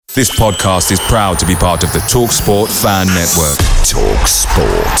This podcast is proud to be part of the TalkSport Fan Network.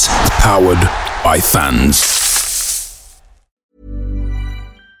 TalkSport. Powered by fans.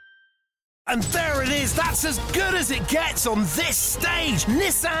 And there it is, that's as good as it gets on this stage.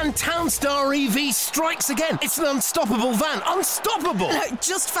 Nissan Townstar EV strikes again. It's an unstoppable van, unstoppable.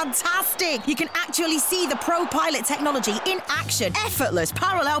 Just fantastic. You can actually see the ProPilot technology in action. Effortless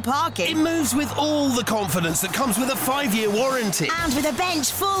parallel parking. It moves with all the confidence that comes with a 5-year warranty. And with a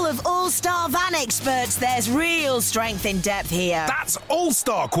bench full of all-star van experts, there's real strength in depth here. That's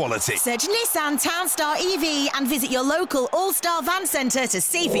all-star quality. Search Nissan Townstar EV and visit your local all-star van centre to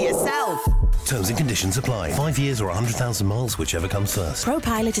see for yourself. Terms and conditions apply. 5 years or 100,000 miles, whichever comes first.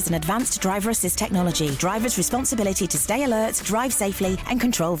 ProPilot is an advanced driver assist technology. Driver's responsibility to stay alert, drive safely and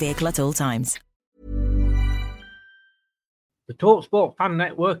control vehicle at all times. The TalkSport Fan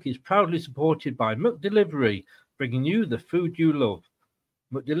Network is proudly supported by McDelivery, bringing you the food you love.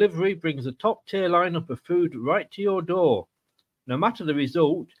 McDelivery brings a top-tier lineup of food right to your door. No matter the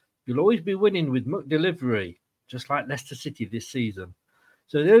result, you'll always be winning with McDelivery, just like Leicester City this season.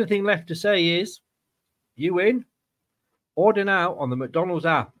 So the only thing left to say is, you win. Order now on the McDonald's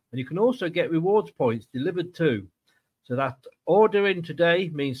app, and you can also get rewards points delivered too. So that ordering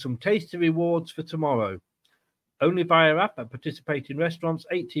today means some tasty rewards for tomorrow. Only via app at participating restaurants,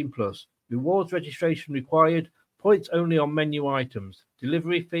 18+. Rewards registration required. Points only on menu items.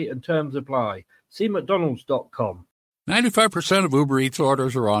 Delivery fee and terms apply. See mcdonalds.com. 95% of Uber Eats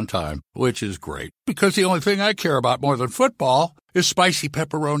orders are on time, which is great, because the only thing I care about more than football is spicy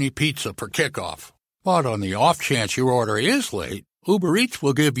pepperoni pizza for kickoff. But on the off chance your order is late, Uber Eats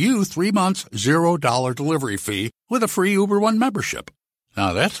will give you 3 months $0 delivery fee with a free Uber One membership.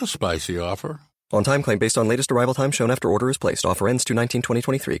 Now that's a spicy offer. On-time claim based on latest arrival time shown after order is placed. Offer ends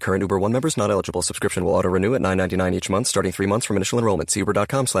 2/19/2023. Current Uber One members not eligible. Subscription will auto-renew at $9.99 each month, starting 3 months from initial enrollment. See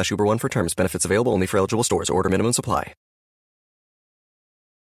uber.com/Uber One for terms. Benefits available only for eligible stores. Order minimums apply.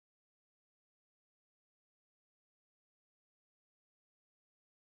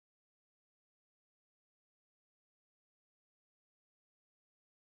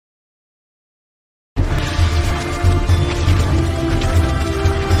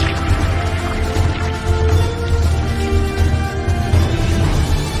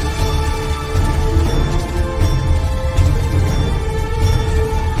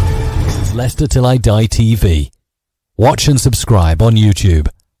 Leicester Till I Die TV. Watch and subscribe on YouTube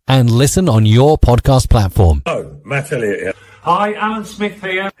and listen on your podcast platform. Oh, Matt Elliott here. Hi, Alan Smith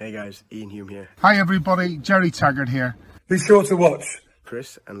here. Hey guys, Ian Hume here. Hi everybody, Jerry Taggart here. Be sure to watch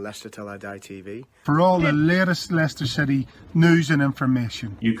Chris and Leicester Till I Die TV for all the latest Leicester City news and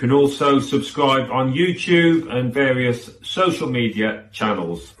information. You can also subscribe on YouTube and various social media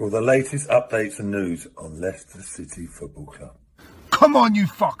channels for the latest updates and news on Leicester City Football Club. Come on, you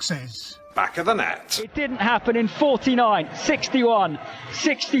foxes! Back of the net. It didn't happen in 49, 61,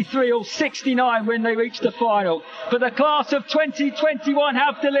 63 or 69 when they reached the final. But the class of 2021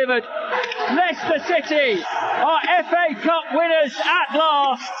 have delivered. Leicester City are FA Cup winners at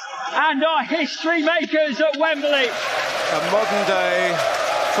last and are history makers at Wembley. A modern day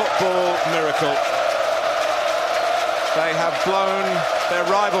football miracle. They have blown their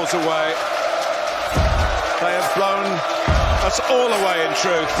rivals away. They have blown us all away in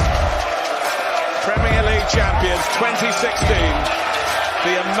truth. Premier League champions 2016,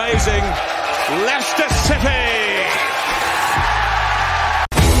 the amazing Leicester City.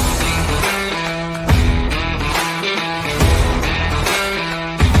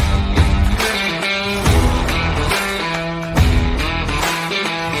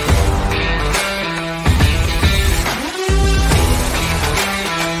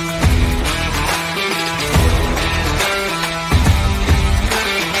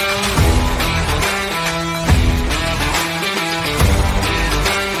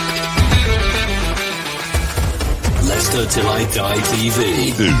 Till I Die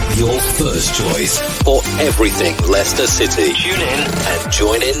TV. Your first choice for everything Leicester City. Tune in and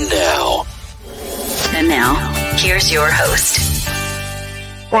join in now. And now, here's your host.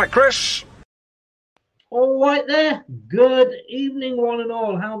 Right, Chris. All right there. Good evening, one and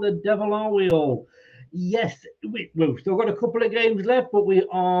all. How the devil are we all? Yes, we've still got a couple of games left, but we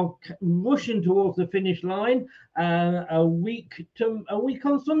are rushing towards the finish line. A week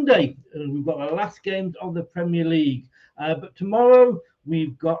on Sunday, we've got the last games of the Premier League. But tomorrow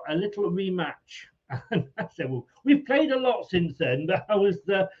we've got a little rematch. And I said, well, we've played a lot since then. But I was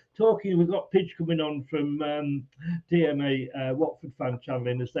talking, we've got Pidge coming on from TMA Watford fan channel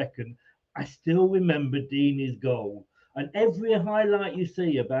in a second. I still remember Deeney's goal. And every highlight you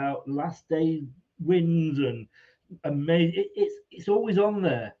see about last day's wins and amazing, it's always on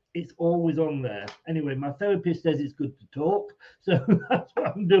there. it's always on there. Anyway, my therapist says it's good to talk, so that's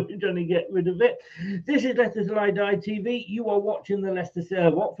what I'm doing, trying to get rid of it. This is Leicester Till I Die TV. You are watching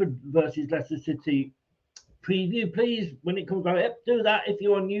the Watford versus Leicester City preview. Please, when it comes out, do that if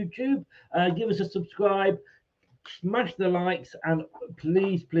you're on YouTube. Give us a subscribe, smash the likes, and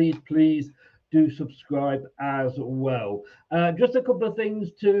please do subscribe as well. Just a couple of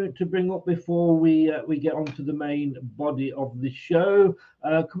things to bring up before we get on to the main body of the show.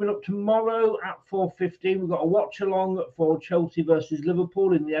 Coming up tomorrow at 4:15, we've got a watch along for Chelsea versus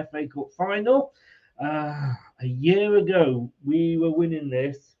Liverpool in the FA Cup final. A year ago, we were winning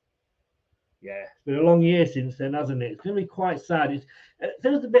this. Yeah, it's been a long year since then, hasn't it? It's going to be quite sad. It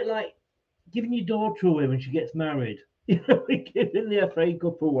feels a bit like giving your daughter away when she gets married. We're giving the FA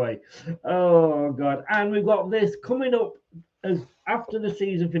Cup away. Oh, God. And we've got this coming up as after the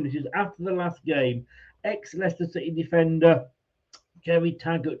season finishes, after the last game. Ex-Leicester City defender Gerry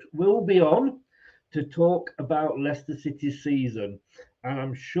Taggart will be on to talk about Leicester City's season. And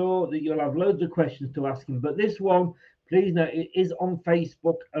I'm sure that you'll have loads of questions to ask him. But this one, please note, it is on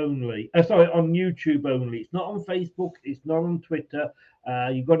Facebook only. On YouTube only. It's not on Facebook. It's not on Twitter.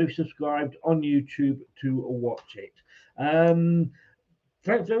 You've got to be subscribed on YouTube to watch it.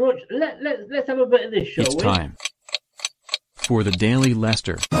 Thanks very much. Let's have a bit of this, shall we? It's time for the Daily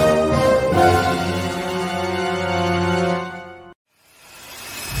Leicester.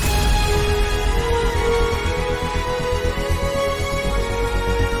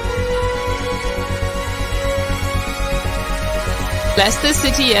 Leicester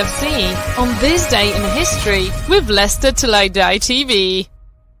City FC on this day in history with Leicester Till I Die TV.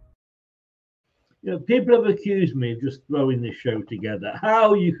 You know, people have accused me of just throwing this show together.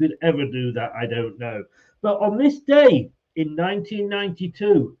 How you could ever do that, I don't know. But on this day in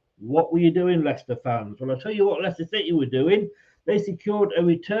 1992, what were you doing, Leicester fans? Well, I'll tell you what Leicester City were doing. They secured a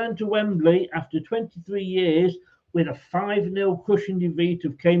return to Wembley after 23 years with a 5-0 crushing defeat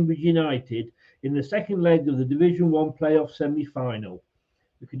of Cambridge United in the second leg of the Division 1 playoff semi-final.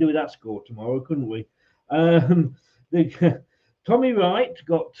 We could do with that score tomorrow, couldn't we? Tommy Wright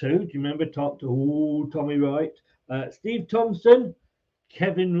got 2. Do you remember Tommy Wright? Steve Thompson,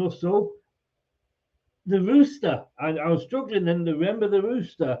 Kevin Russell, the Rooster. I was struggling then to remember the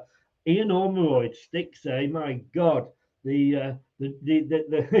Rooster. Ian Ormeroyd, sticks, my God. The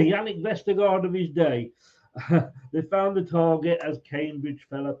Yannick Vestergaard of his day. They found the target as Cambridge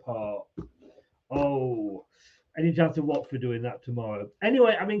fell apart. Oh, any chance of Watford doing that tomorrow?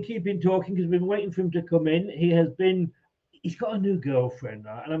 Anyway, I've been keeping talking because we've been waiting for him to come in. He's got a new girlfriend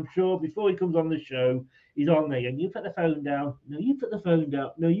now, and I'm sure before he comes on the show, he's on there. And you put the phone down. No, you put the phone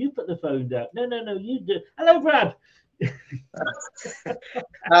down. No, you put the phone down. No, you do. Hello, Brad.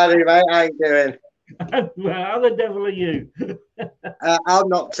 Howdy, mate. How you doing? Well, how the devil are you? I'm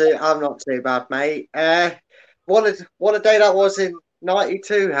not too bad, mate. What a day that was in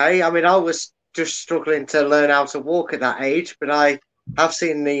 '92. Hey, I mean, I was just struggling to learn how to walk at that age, but I have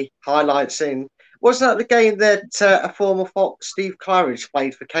seen the highlights in. Wasn't that the game that a former Fox, Steve Claridge,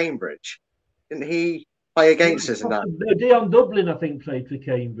 played for Cambridge? Didn't he play against us in that? Dion Dublin, I think, played for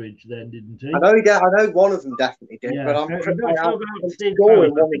Cambridge then, didn't he? I know one of them definitely did, yeah, but I'm not sure about Steve sure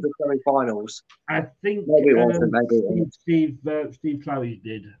in Claridge. one of the semi-finals. I think maybe it wasn't. Maybe it wasn't. Steve Claridge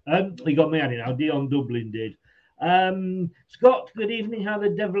did. He got me on it now. Dion Dublin did. Scott, good evening. How the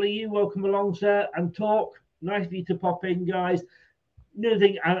devil are you? Welcome along, sir, and talk. Nice of you to pop in, guys. Another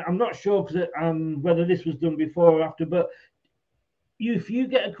thing, I'm not sure whether this was done before or after, but if you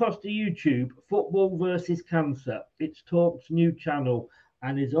get across to YouTube, Football versus Cancer, it's Talk's new channel,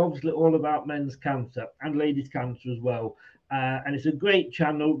 and it's obviously all about men's cancer and ladies' cancer as well. And it's a great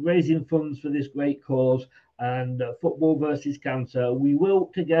channel, raising funds for this great cause. And Football versus Cancer, we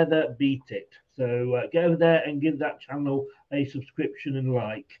will together beat it. So go over there and give that channel a subscription and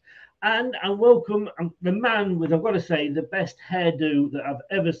like. And welcome the man with, I've got to say, the best hairdo that I've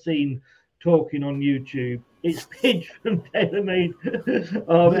ever seen talking on YouTube. It's Pidge from TaylorMade.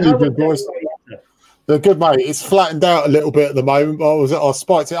 Good boys. They're good, mate. It's flattened out a little bit at the moment. I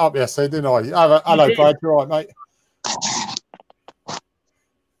spiked it up yesterday, didn't I? Hello, Brad. You all right, mate?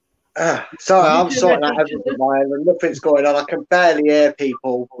 Sorry, I'm sorting out everything. Nothing's going on. I can barely hear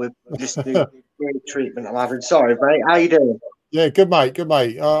people with this new treatment I'm having. Sorry, mate. How you doing? Yeah, good, mate. Good,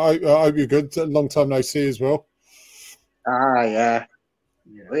 mate. I hope you're good. Long time no see as well. Yeah.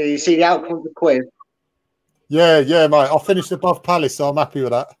 Well, you see the outcome of the quiz? Yeah, mate. I finished above Palace, so I'm happy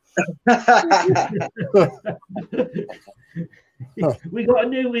with that. we got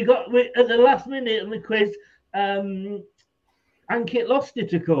at the last minute on the quiz. Ankit lost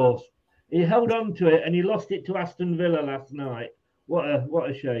it, of course. He held on to it and he lost it to Aston Villa last night. What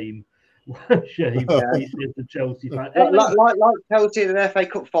a shame. What a shame. He said the Chelsea fan. Like Chelsea in the FA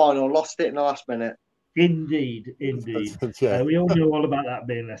Cup final, lost it in the last minute. Indeed. Yeah. We all know all about that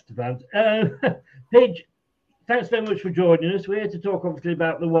being Leicester fans. Pidge, thanks very much for joining us. We're here to talk, obviously,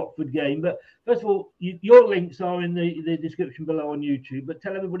 about the Watford game. But first of all, your links are in the description below on YouTube. But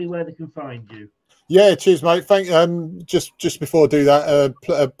tell everybody where they can find you. Yeah, cheers, mate. Just before I do that,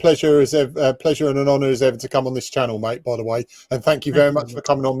 a pleasure and an honour as ever to come on this channel, mate. By the way, and thank you very much for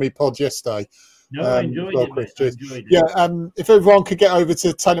coming on me pod yesterday. No, I enjoyed it, mate. Yeah, if everyone could get over to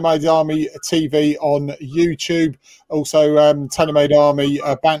TaylorMade Army TV on YouTube, also TaylorMade Army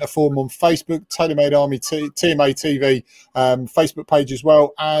banter forum on Facebook, TaylorMade Army TMA TV Facebook page as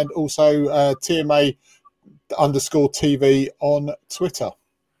well, and also TMA_TV on Twitter.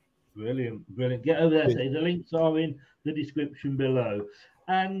 Brilliant. Get over there. The links are in the description below.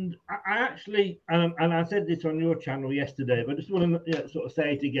 And I actually, and I said this on your channel yesterday, but I just want to sort of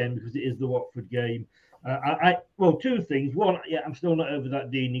say it again because it is the Watford game. Well, two things. One, I'm still not over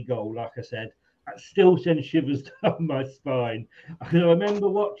that Deeney goal, like I said. That still sends shivers down my spine. I remember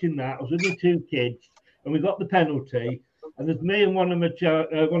watching that. I was with my two kids, and we got the penalty. And there's me and one of my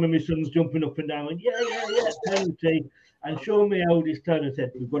sons jumping up and down, going, yeah, penalty. And Sean, my eldest, turned and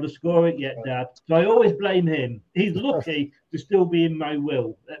said, "We've got to score it yet, Dad." So I always blame him. He's lucky to still be in my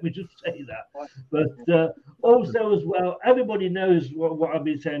will. Let me just say that. But also as well, everybody knows what I've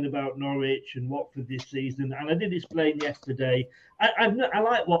been saying about Norwich and Watford this season. And I did explain yesterday. I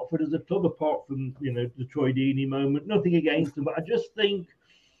like Watford as a club, apart from the Troy Deeney moment. Nothing against them, but I just think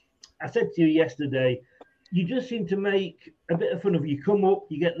I said to you yesterday, you just seem to make a bit of fun of. You come up,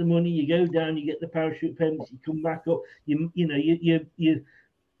 you get the money, you go down, you get the parachute payments, you come back up. You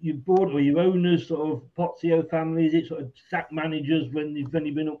board, or your owners, sort of Pozio families, it sort of sack managers when they've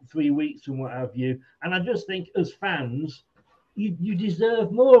only been up 3 weeks and what have you. And I just think as fans, you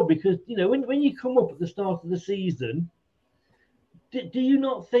deserve more, because when you come up at the start of the season, do you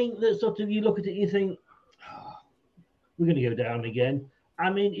not think that sort of you look at it, you think, we're going to go down again? I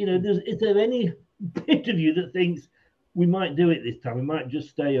mean, is there any bit of you that thinks we might do it this time, we might just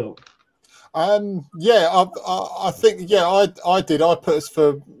stay up? I think I did. I put us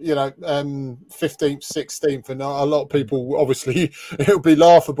for 15th, 16th, and a lot of people, obviously it'll be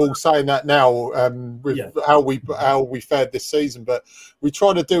laughable saying that now with how we fared this season, but we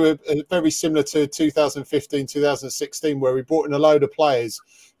tried to do a very similar to 2015, 2016, where we brought in a load of players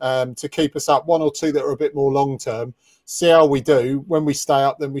to keep us up, one or two that are a bit more long term. See how we do. When we stay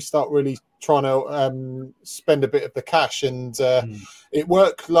up, then we start really trying to spend a bit of the cash, and it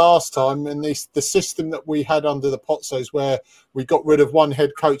worked last time. And the system that we had under the Pozzos, where we got rid of one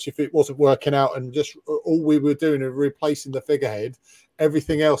head coach if it wasn't working out, and just all we were doing is replacing the figurehead,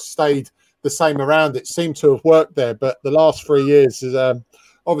 everything else stayed the same around. It seemed to have worked there, but the last 3 years is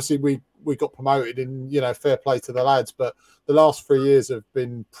obviously we got promoted, and fair play to the lads, but the last 3 years have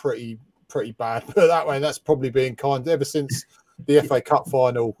been pretty bad. But that way, that's probably being kind. Ever since the FA Cup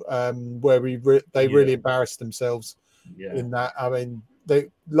final, where they really embarrassed themselves in that. I mean, they,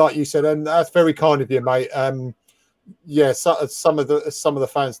 like you said, and that's very kind of you, mate. Some of the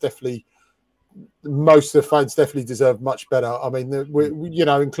fans definitely, most of the fans definitely deserve much better. I mean,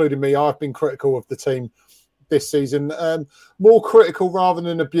 including me, I've been critical of the team this season, more critical rather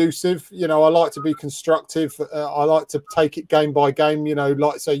than abusive. I like to be constructive. I like to take it game by game.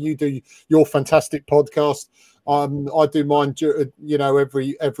 Like say you do your fantastic podcast. I do mine.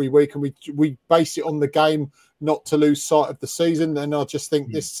 Every week, and we base it on the game, not to lose sight of the season. And I just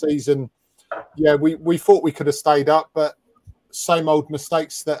think this season, we thought we could have stayed up, but same old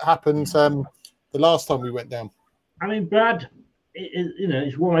mistakes that happened the last time we went down. I mean, Brad,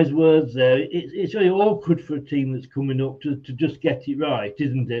 it's wise words there. It's very awkward for a team that's coming up to just get it right,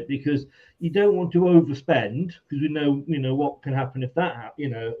 isn't it? Because you don't want to overspend, because we know what can happen if that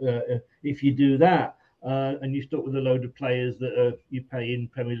if you do that, and you're stuck with a load of players that you pay in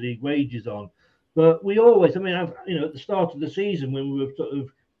Premier League wages on. But we always, at the start of the season, when we were sort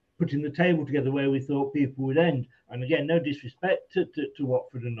of putting the table together where we thought people would end. And again, no disrespect to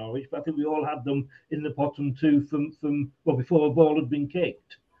Watford and Norwich, but I think we all had them in the bottom two from before a ball had been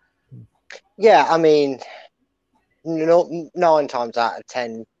kicked. Yeah, I mean, 9 times out of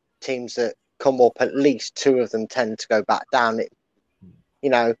 10 teams that come up, at least 2 of them tend to go back down.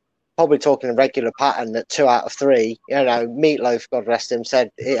 Probably talking a regular pattern that 2 out of 3, Meatloaf, God rest him,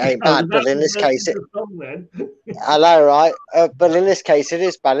 said it ain't bad, but in this case, I know, right? But in this case, it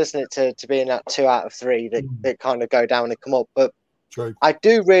is bad, isn't it, to be in that 2 out of 3 that kind of go down and come up. But true. I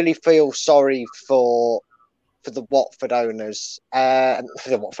do really feel sorry for for the Watford owners. For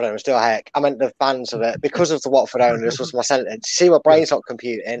the Watford owners, do I heck? I meant the fans of it. Because of the Watford owners was my sentence. See, my brain's not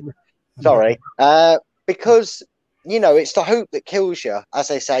computing. Sorry. Because, it's the hope that kills you, as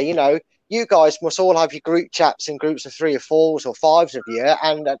they say. You guys must all have your group chats in groups of 3 or 4s or 5s of you.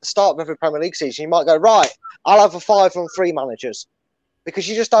 And at the start of every Premier League season, you might go, right, I'll have a 5-on-3 managers. Because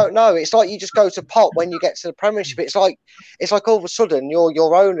you just don't know. It's like you just go to pot when you get to the Premiership. It's like all of a sudden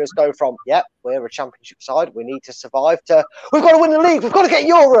your owners go from, yep, we're a Championship side, we need to survive, to we've got to win the league, we've got to get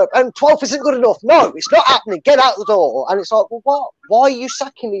Europe, and 12th isn't good enough. No, it's not happening. Get out the door. And it's like, well, what? Why are you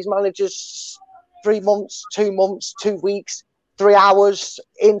sacking these managers 3 months, 2 months, 2 weeks, 3 hours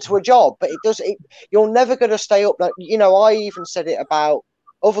into a job? But you're never going to stay up. Like, I even said it about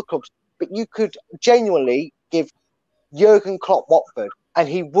other clubs, but you could genuinely give Jurgen Klopp Watford, and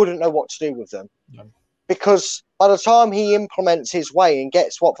he wouldn't know what to do with them. Yeah. Because by the time he implements his way and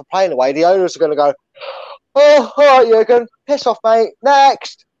gets Watford playing away, the owners are going to go, oh, all right, Jurgen, piss off, mate,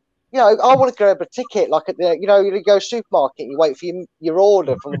 next. I want to grab a ticket, like at the, you go supermarket, you wait for your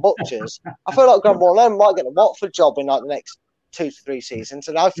order from the butchers. I feel like Grandma Len might get a Watford job in like the next 2 to 3 seasons,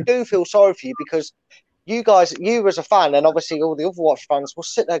 and I do feel sorry for you, because you guys, you as a fan, and obviously all the other Watford fans will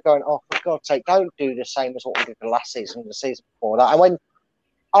sit there going, oh, for God's sake, don't do the same as what we did the last season and the season before that. And when,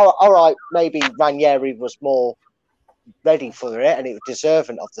 all right, maybe Ranieri was more ready for it and it was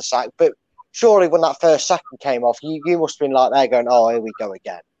deserving of the sack, but surely when that first sacking came off, you must have been like there going, oh, here we go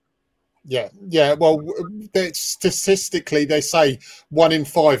again. Yeah. Well, statistically, they say 1 in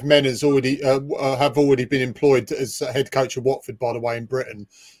 5 men has already have already been employed as head coach of Watford, by the way, in Britain.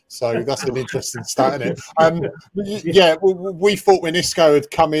 So that's an interesting stat, isn't it? Yeah, we thought when Isco had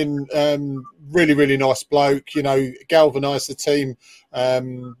come in, really, really nice bloke. Galvanised the team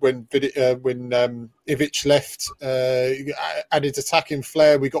when Ivic left, added attacking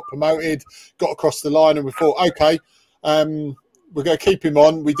flair. We got promoted, got across the line, and we thought, okay. We're going to keep him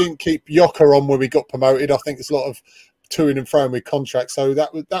on. We didn't keep Yoka on when we got promoted. I think there's a lot of toing and froing with contracts. So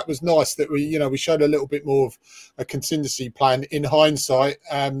that was nice that we showed a little bit more of a contingency plan. In hindsight,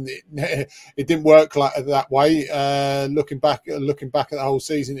 it didn't work that way. Looking back at the whole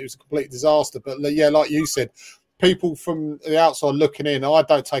season, it was a complete disaster. But yeah, like you said, people from the outside looking in, I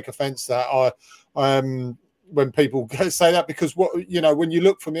don't take offence to that. When people say that, because when you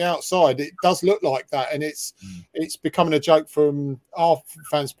look from the outside, it does look like that, and it's becoming a joke from our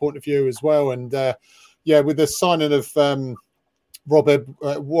fans' point of view as well. And with the signing of Rob Edwards,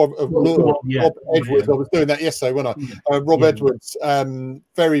 I was doing that yesterday, wasn't I? Rob Edwards,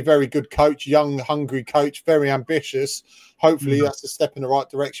 very, very good coach, young, hungry coach, very ambitious. Hopefully, that's a step in the right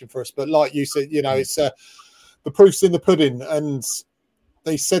direction for us. But like you said, it's the proof's in the pudding, and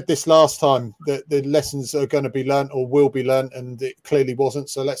they said this last time that the lessons are going to be learnt or will be learnt, and it clearly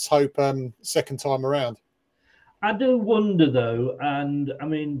wasn't. So let's hope second time around. I do wonder though, and I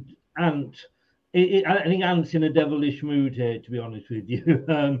mean, I think Ant's in a devilish mood here, to be honest with you.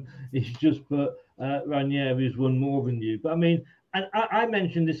 It's just that Ranieri's won more than you. But I mean, and I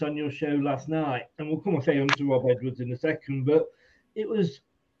mentioned this on your show last night, and we'll come on to Rob Edwards in a second. But it was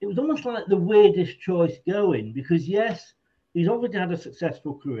almost like the weirdest choice going, because yes, he's obviously had a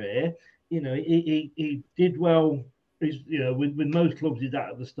successful career. He did well. With most clubs he's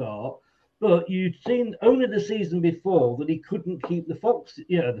at the start. But you'd seen only the season before that he couldn't keep the Foxes.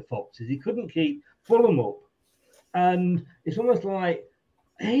 He couldn't keep Fulham up, and it's almost like,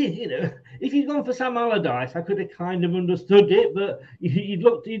 hey, if you'd gone for Sam Allardyce, I could have kind of understood it. But you'd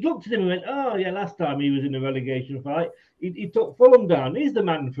looked at him and went, oh yeah, last time he was in a relegation fight, he took Fulham down. He's the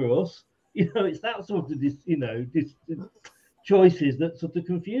man for us. It's that sort of this choices that sort of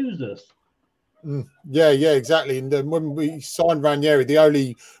confuse us. Yeah, exactly. And when we signed Ranieri, the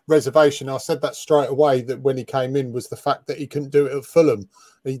only reservation, I said that straight away, that when he came in, was the fact that he couldn't do it at Fulham.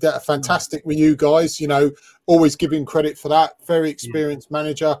 He did fantastic with you guys, always give him credit for that. Very experienced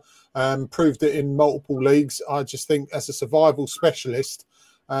manager, proved it in multiple leagues. I just think as a survival specialist,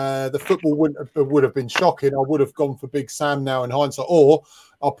 the football would have been shocking. I would have gone for Big Sam now in hindsight, or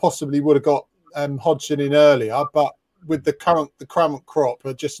I possibly would have got Hodgson in earlier, but with the current crop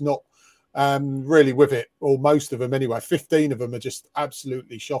are just not really with it, or most of them anyway. 15 of them are just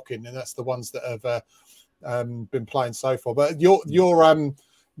absolutely shocking, and that's the ones that have been playing so far. But your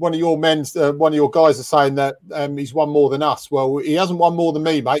one of your guys are saying that he's won more than us. Well, he hasn't won more than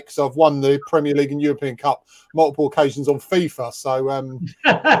me, mate, because I've won the Premier League and European Cup multiple occasions on FIFA. So we'll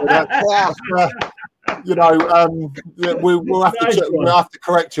have to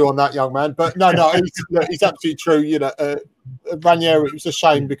correct you on that, young man. But no, he's absolutely true. Ranieri, it was a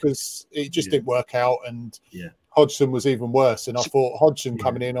shame because it just didn't work out, and Hodgson was even worse. And I thought Hodgson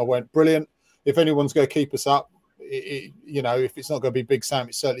coming in, I went, brilliant. If anyone's going to keep us up, if it's not going to be Big Sam,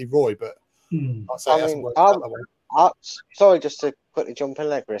 it's certainly Roy. But I'd say it hasn't worked out that way. Sorry, just to quickly jump in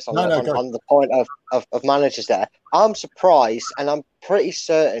there, Chris, on the point of managers there. I'm surprised, and I'm pretty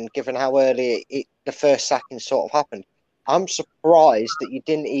certain, given how early the first sacking sort of happened, I'm surprised that you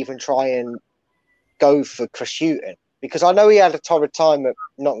didn't even try and go for Chris Hughton, because I know he had a torrid time at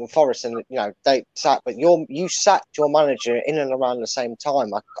Nottingham Forest, and they sacked, but you sacked your manager in and around the same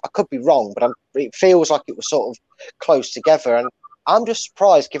time. I could be wrong, but it feels like it was sort of close together, and I'm just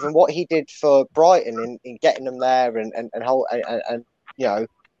surprised, given what he did for Brighton in getting them there and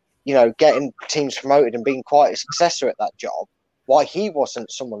getting teams promoted and being quite a successor at that job, why he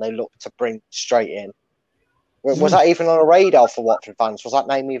wasn't someone they looked to bring straight in. Was that even on a radar for Watford fans? Was that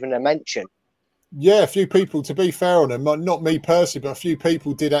name even a mention? Yeah, a few people, to be fair on him, not me personally, but a few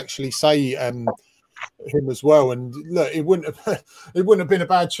people did actually say him as well. And look, it wouldn't have been a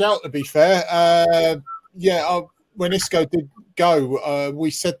bad shout, to be fair. When Isco did go,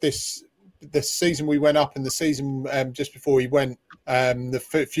 we said this the season we went up and the season just before he went,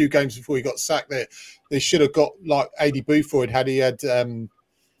 the few games before he got sacked, they should have got like Adi Buford had he had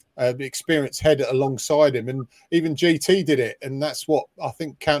experienced head alongside him, and even GT did it, and that's what I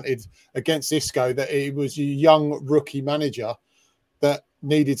think counted against Isco, that he was a young rookie manager that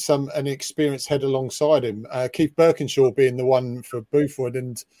needed an experienced head alongside him. Keith Birkinshaw being the one for Buford,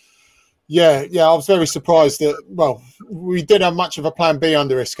 and I was very surprised that, well, we didn't have much of a plan B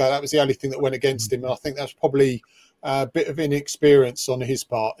under Isco. That was the only thing that went against him. And I think that's probably a bit of inexperience on his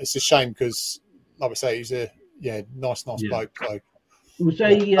part. It's a shame because, like I say, he's a nice bloke. So, we'll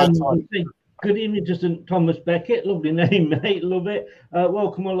say good evening to St. Thomas Beckett. Lovely name, mate. Love it.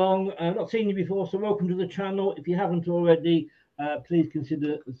 Welcome along. Not seen you before, so welcome to the channel. If you haven't already, please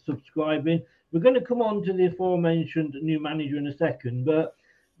consider subscribing. We're going to come on to the aforementioned new manager in a second, but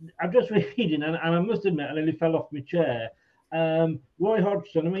I'm just reading, and I must admit, I nearly fell off my chair. Roy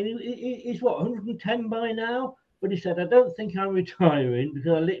Hodgson, I mean, he's what, 110 by now? But he said, I don't think I'm retiring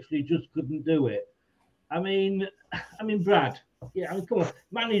because I literally just couldn't do it. I mean, Brad, come on,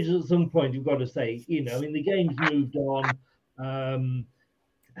 managers at some point, you've got to say, the game's moved on.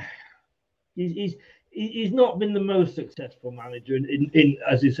 He's not been the most successful manager in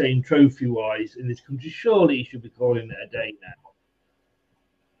as you say, in trophy-wise in this country. Surely he should be calling it a day now.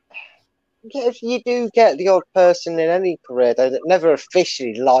 If you do get the odd person in any career that never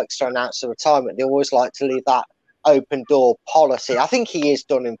officially likes to announce the retirement, they always like to leave that open door policy. I think he is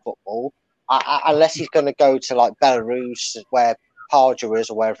done in football, unless he's going to go to like Belarus, where Pardew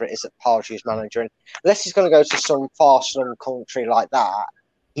is, or wherever it is that Pardew is manager, and unless he's going to go to some far-flung country like that,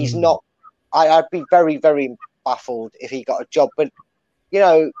 he's not. I'd be very, very baffled if he got a job. But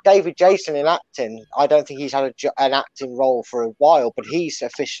David Jason in acting, I don't think he's had an acting role for a while, but he's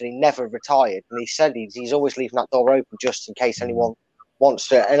officially never retired. And he said he's always leaving that door open just in case anyone wants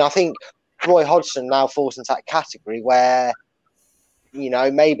to. And I think Roy Hodgson now falls into that category where,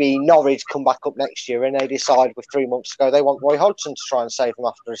 maybe Norwich come back up next year and they decide with 3 months ago they want Roy Hodgson to try and save them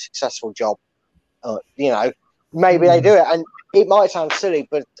after a successful job. Maybe they do it. And it might sound silly,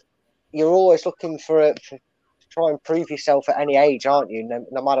 but you're always looking to try and prove yourself at any age, aren't you?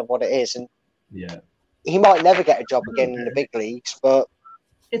 No matter what it is. And he might never get a job again in the big leagues, but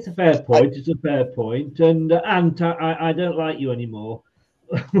it's a fair point. And I don't like you anymore.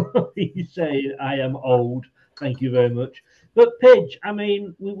 You say I am old. Thank you very much. But Pidge, I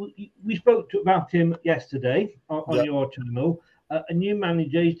mean, we spoke about him yesterday on your channel. A new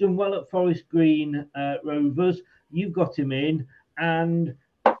manager. He's done well at Forest Green Rovers. You've got him in, and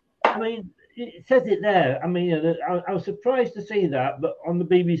I mean, it says it there. I mean, I was surprised to see that, but on the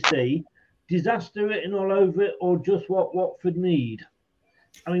BBC, disaster written all over it, or just what Watford need?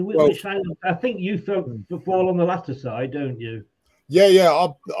 I mean, which side? I think you fall on the latter side, don't you? Yeah.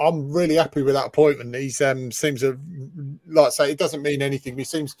 I'm really happy with that appointment. He seems like I say, it doesn't mean anything. He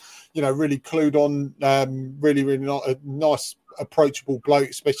seems, really clued on. Really not a nice, approachable bloke,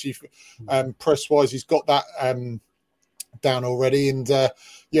 especially press wise. He's got that down already, and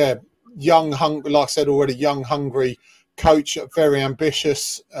young, like I said already, young, hungry coach, very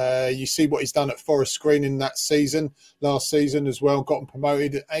ambitious. You see what he's done at Forest Green in that season, last season as well, gotten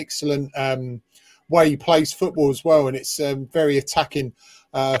promoted. Excellent way he plays football as well, and it's very attacking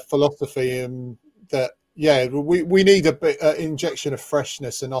philosophy. That we need a bit injection of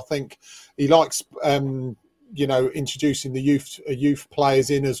freshness, and I think he likes introducing the youth players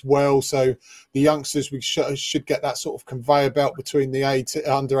in as well. So the youngsters, we should get that sort of conveyor belt between the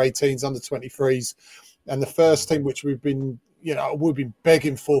under 18s, under 23s, and the first team, which we've been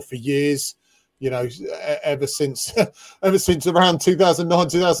begging for years. ever since around 2009,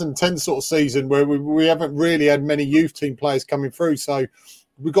 2010 sort of season, where we haven't really had many youth team players coming through. So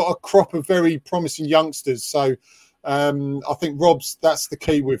we've got a crop of very promising youngsters. So I think that's the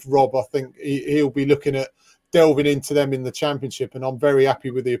key with Rob. I think he'll be looking at delving into them in the Championship, and I'm very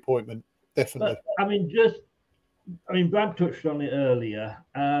happy with the appointment, definitely. But, Brad touched on it earlier.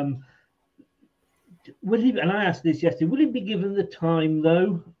 Will he? And I asked this yesterday. Will he be given the time,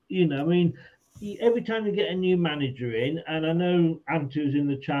 though? Every time you get a new manager in, and I know Antu's in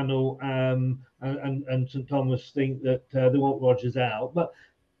the channel, and St Thomas think that they want Rodgers out, but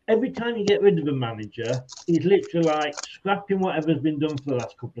every time you get rid of a manager, he's literally like scrapping whatever's been done for the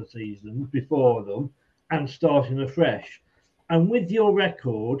last couple of seasons before them and starting afresh. And with your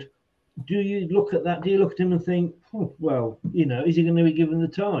record, do you look at that? Do you look at him and think, is he going to be given the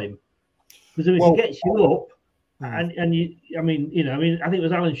time? Because if he gets you up, I think it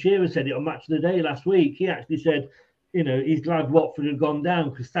was Alan Shearer said it on Match of the Day last week. He actually said, he's glad Watford had gone down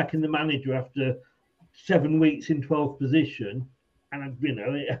because sacking the manager after 7 weeks in 12th position, and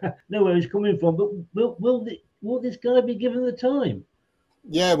know where he's coming from. But will this guy be given the time?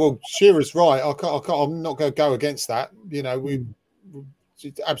 Yeah, well, Shearer's right. I'm not going to go against that.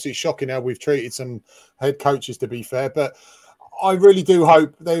 It's absolutely shocking how we've treated some head coaches, to be fair, but I really do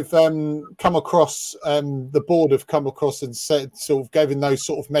hope they've come across, the board have come across and said, sort of given those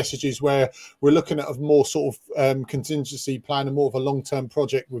sort of messages where we're looking at a more sort of contingency plan and more of a long-term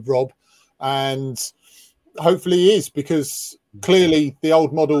project with Rob. And hopefully he is, because clearly the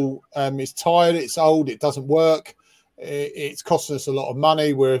old model is tired, it's old, it doesn't work, it's costing us a lot of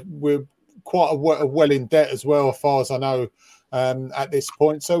money. We're quite well in debt as well, as far as I know, at this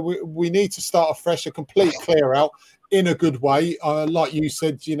point. So we need to start afresh, a complete clear out, in a good way. Like you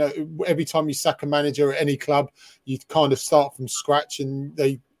said, every time you sack a manager at any club, you kind of start from scratch, and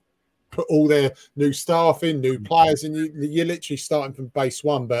they put all their new staff in, new players, and you're literally starting from base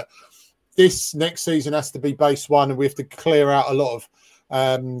one. But this next season has to be base one, and we have to clear out a lot of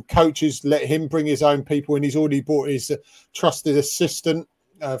coaches, let him bring his own people in. He's already brought his trusted assistant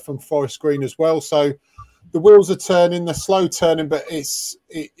from Forest Green as well. So the wheels are turning, they're slow turning, but it's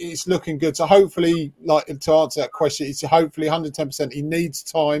looking good. So hopefully, to answer that question, it's hopefully 110%. He needs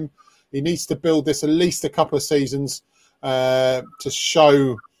time. He needs to build this at least a couple of seasons to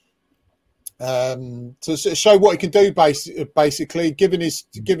show what he can do. Basically,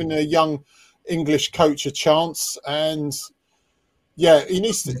 giving a young English coach a chance, and they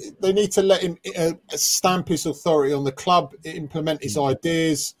need to let him stamp his authority on the club, implement his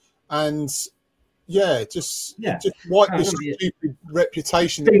ideas, and just wipe this stupid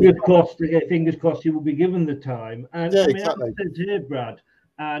reputation. Fingers crossed he will be given the time. And exactly. I said here, Brad,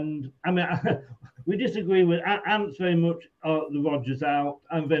 and we disagree with Ant's very much the Rodgers out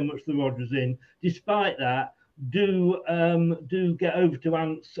and very much the Rodgers in. Despite that, do get over to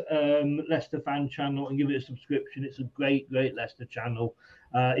Ant's Leicester fan channel and give it a subscription. It's a great Leicester channel,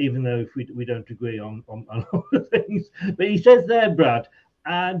 even though if we don't agree on a lot of things. But he says there, Brad,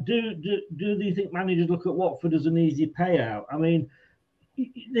 do you think managers look at Watford as an easy payout? I mean,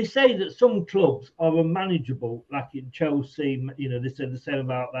 they say that some clubs are unmanageable, like in Chelsea. They said the same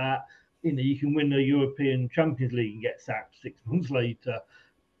about that. You can win the European Champions League and get sacked 6 months later.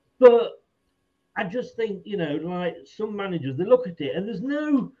 But I just think, like some managers, they look at it and there's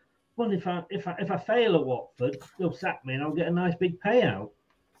no, well, if I fail at Watford, they'll sack me and I'll get a nice big payout.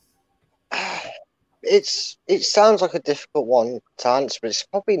 It sounds like a difficult one to answer, but it's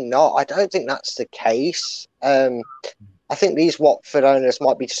probably not. I don't think that's the case. I think these Watford owners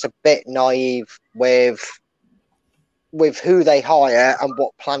might be just a bit naive with who they hire and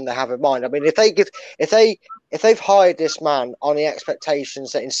what plan they have in mind. I mean, if they've hired this man on the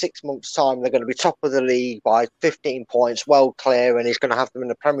expectations that in 6 months' time they're going to be top of the league by 15 points, well clear, and he's going to have them in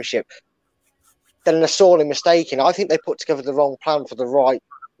the Premiership, then they're sorely mistaken. I think they put together the wrong plan for the right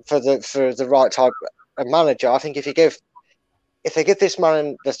type of manager. I think if they give this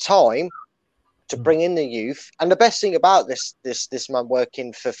man the time to bring in the youth, and the best thing about this man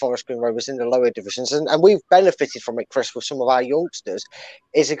working for Forest Green Rovers in the lower divisions, and we've benefited from it, Chris, with some of our youngsters,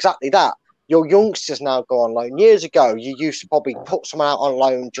 is exactly that. Your youngsters now go on loan. Years ago, you used to probably put someone out on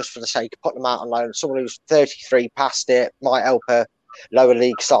loan just for the sake of putting them out on loan. Someone who's 33 past it might help a lower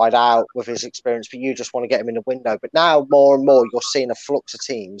league side out with his experience, but you just want to get him in the window. But now more and more you're seeing a flux of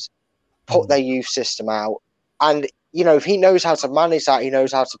teams put their youth system out, and if he knows how to manage that, he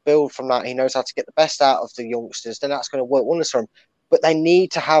knows how to build from that, he knows how to get the best out of the youngsters, then that's going to work wonders for him. But they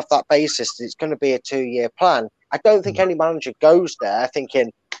need to have that basis. It's going to be a 2-year plan. I don't think any manager goes there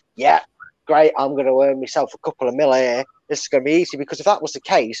thinking, yeah, great, I'm going to earn myself a couple of mil here, this is going to be easy, because if that was the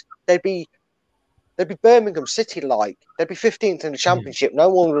case, they'd be they'd be Birmingham City like. They'd be 15th in the Championship. No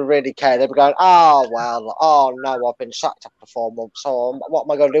one would really care. They'd be going, oh no, I've been sacked after 4 months. So what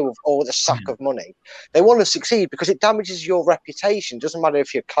am I going to do with all the sack of money? They want to succeed because it damages your reputation. Doesn't matter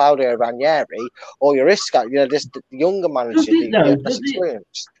if you're Claudio Ranieri or you're Isca. Just the younger manager.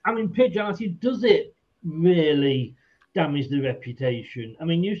 I mean, Pidge, does it really damage the reputation? I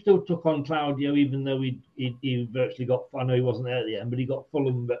mean, you still took on Claudio, even though he virtually got, I know he wasn't there at the end, but he got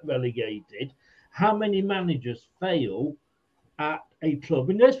Fulham relegated. How many managers fail at a club?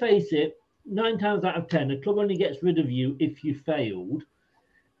 And let's face it, 9 times out of 10, a club only gets rid of you if you failed,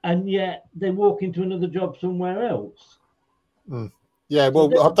 and yet they walk into another job somewhere else. Yeah, well,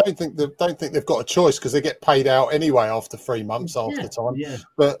 I don't think they've got a choice because they get paid out anyway after 3 months after time. Yeah.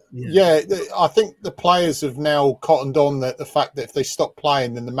 But I think the players have now cottoned on that the fact that if they stop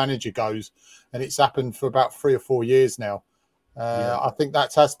playing, then the manager goes, and it's happened for about 3 or 4 years now. I think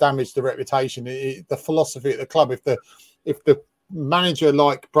that has damaged the reputation. The philosophy at the club. If the manager,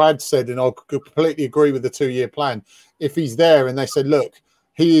 like Brad said, and I completely agree with the 2-year plan, if he's there and they say, look,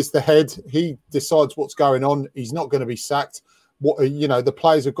 he is the head, he decides what's going on, he's not going to be sacked. The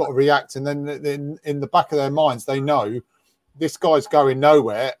players have got to react, and then in the back of their minds, they know this guy's going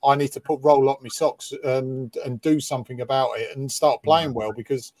nowhere. I need to roll up my socks and do something about it and start playing well,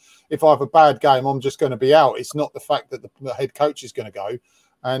 because if I have a bad game, I'm just going to be out. It's not the fact that the head coach is going to go.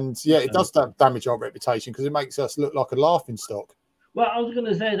 And it does damage our reputation because it makes us look like a laughing stock. Well, I was going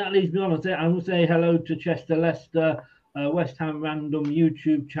to say that leads me on. I will say hello to Chester Leicester, West Ham Random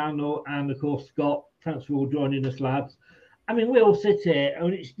YouTube channel, and of course Scott. Thanks for all joining us, lads. I mean, we all sit here,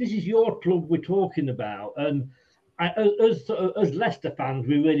 and this is your club we're talking about, and as Leicester fans,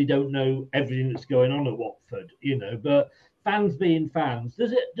 we really don't know everything that's going on at Watford, But fans being fans,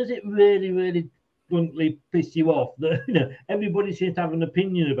 does it really, really bluntly piss you off that everybody seems to have an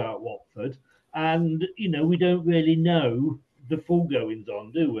opinion about Watford, and we don't really know the full goings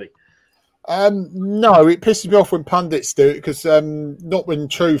on, do we? No, it pisses me off when pundits do it, because not when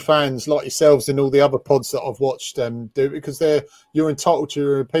true fans like yourselves and all the other pods that I've watched do it, because you're entitled to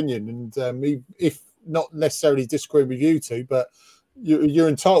your opinion, and if not necessarily disagree with you two, but you're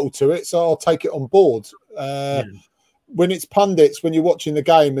entitled to it, so I'll take it on board. When it's pundits, when you're watching the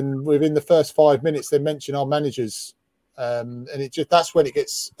game and within the first 5 minutes they mention our managers, and that's when it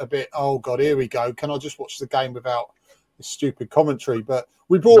gets a bit, oh God, here we go. Can I just watch the game without stupid commentary? But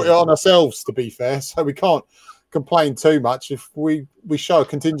we brought it on ourselves, to be fair, so we can't complain too much. If we show a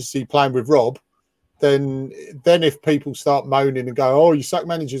contingency playing with Rob, then if people start moaning and go, oh, you sack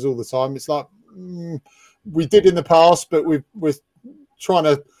managers all the time, it's like, we did in the past, but we're trying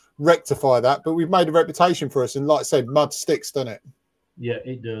to rectify that. But we've made a reputation for us, and like I said, mud sticks, doesn't it? Yeah,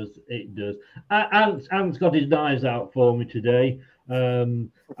 it does. Ant's got his knives out for me today.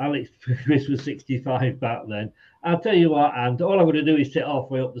 Alex Chris was 65 back then. I'll tell you what, Ant, all I'm going to do is sit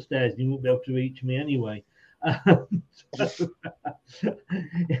halfway up the stairs and you won't be able to reach me anyway. I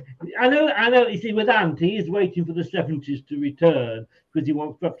know. You see, with Ant, he is waiting for the 70s to return because he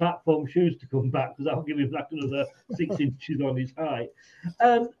wants the platform shoes to come back, because I'll give him back another 6 inches on his height.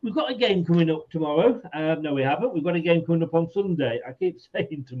 We've got a game coming up tomorrow. No, we haven't. We've got a game coming up on Sunday. I keep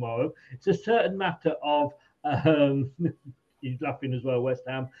saying tomorrow. It's a certain matter of he's laughing as well, West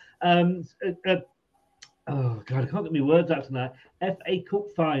Ham. Oh God, I can't get my words out tonight. FA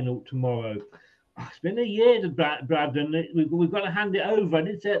Cup final tomorrow. It's been a year, Brad, and we've got to hand it over. I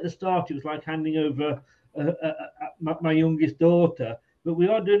did say at the start it was like handing over my youngest daughter, but we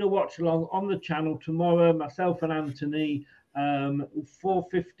are doing a watch along on the channel tomorrow. Myself and Anthony,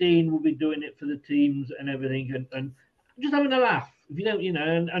 4:15, we'll be doing it for the teams and everything, and just having a laugh. If you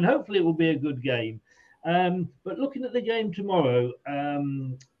don't, and hopefully it will be a good game. But looking at the game tomorrow,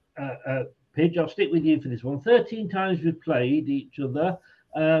 Pidge, I'll stick with you for this one. 13 times we've played each other.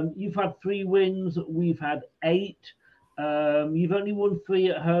 You've had 3 wins. We've had 8. You've only won 3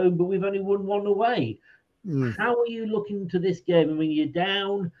 at home, but we've only won 1 away. How are you looking to this game? I mean, you're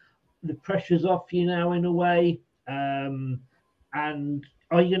down. The pressure's off you now in a way. And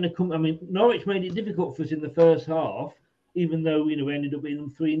are you going to come? I mean, Norwich made it difficult for us in the first half, even though we ended up beating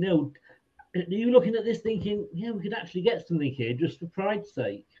them 3-0. Are you looking at this thinking, yeah, we could actually get something here just for pride's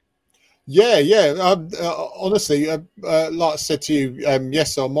sake? Yeah. Honestly, like I said to you,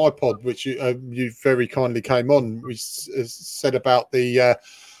 yes, on my pod, which you very kindly came on, we said about my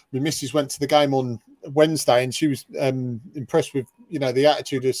missus went to the game on Wednesday, and she was impressed with the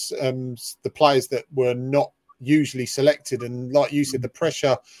attitude of the players that were not usually selected, and like you said, the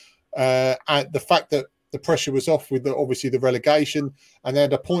pressure and the fact that the pressure was off with obviously the relegation, and they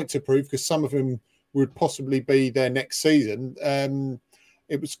had a point to prove because some of them would possibly be there next season.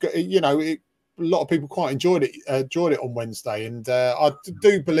 It was, lot of people quite enjoyed it on Wednesday, and I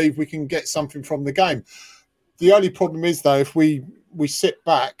do believe we can get something from the game. The only problem is, though, if we sit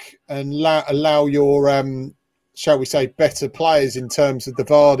back and allow your, shall we say, better players in terms of the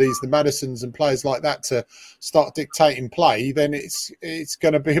Vardys, the Madisons and players like that to start dictating play, then it's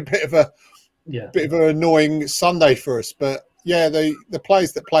going to be a bit of an annoying Sunday for us. But yeah, the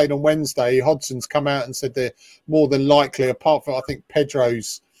players that played on Wednesday, Hodgson's come out and said they're more than likely, apart from I think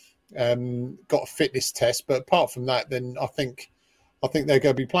Pedro's got a fitness test, but apart from that, then I think they're going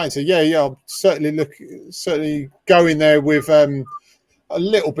to be playing. So yeah, I'm certainly go in there with a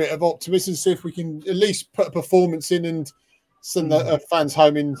little bit of optimism, see if we can at least put a performance in and send the fans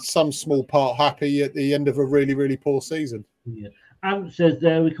home in some small part happy at the end of a really, really poor season. Yeah. Ant says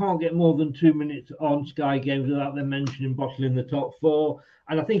there we can't get more than 2 minutes on Sky Games without them mentioning Bottle in the top four.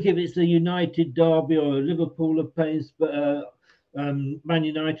 And I think if it's a United derby or a Liverpool of pace, Man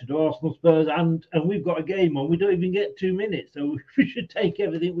United or Arsenal Spurs, and we've got a game on, we don't even get 2 minutes. So we should take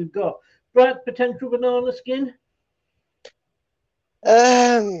everything we've got. Brad, potential banana skin?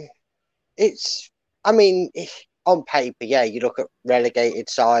 On paper, yeah, you look at relegated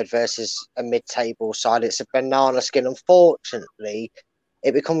side versus a mid-table side, it's a banana skin. Unfortunately,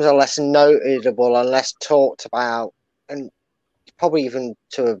 it becomes a less notable and less talked about, and probably even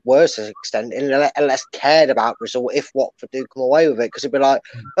to a worse extent, and less cared about result if Watford do come away with it, because it'd be like,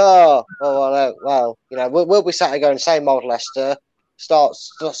 we'll be sat there going, same old Leicester, start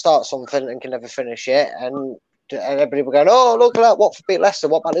something and can never finish it, and everybody will go, oh, look at that, Watford beat Leicester,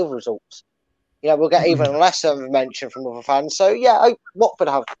 what about the other results? We'll get even less of a mention from other fans. So, yeah, Watford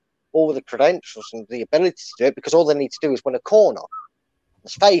have all the credentials and the ability to do it, because all they need to do is win a corner.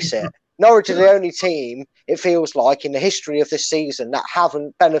 Let's face it. Norwich are the only team, it feels like, in the history of this season that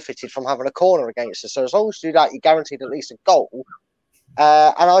haven't benefited from having a corner against us. So as long as you do that, you're guaranteed at least a goal.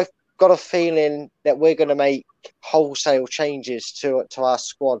 And I've got a feeling that we're going to make wholesale changes to our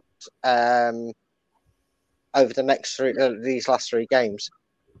squad over the next these last three games.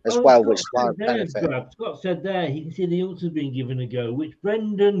 As well, which might benefit. Scott said there he can see the youngsters being given a go, which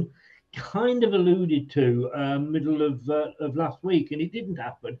Brendan kind of alluded to middle of last week, and it didn't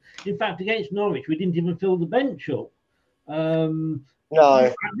happen. In fact, against Norwich, we didn't even fill the bench up. No.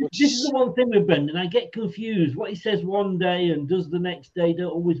 This is the one thing with Brendan. I get confused. What he says one day and does the next day don't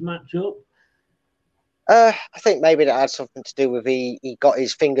always match up. I think maybe that had something to do with he got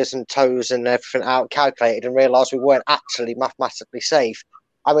his fingers and toes and everything out calculated and realised we weren't actually mathematically safe.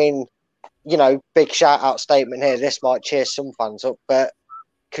 I mean, big shout-out statement here. This might cheer some fans up, but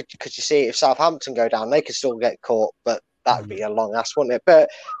could you see if Southampton go down, they could still get caught, but that would be a long ass, wouldn't it?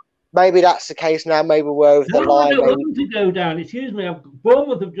 But maybe that's the case now. Maybe we're over the line. I don't want them to go down. Excuse me.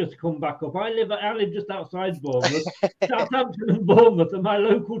 Bournemouth have just come back up. I live just outside Bournemouth. Southampton and Bournemouth are my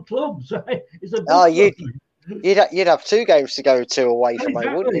local clubs. Right? It's a You'd have two games to go to away from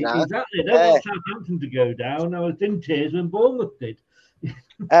home, wouldn't you? Now? Exactly. They want Southampton to go down. I was in tears when Bournemouth did.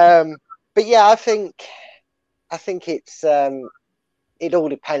 But yeah, I think it's it all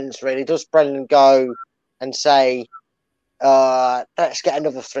depends really. Does Brendan go and say, let's get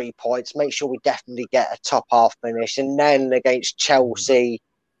another 3 points, make sure we definitely get a top half finish, and then against Chelsea,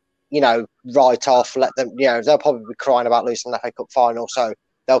 right off, let them, they'll probably be crying about losing the FA Cup final, so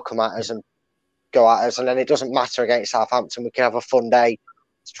they'll come at us and go at us, and then it doesn't matter against Southampton. We can have a fun day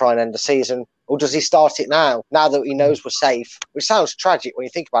to try and end the season. Or does he start it now that he knows we're safe? Which sounds tragic when you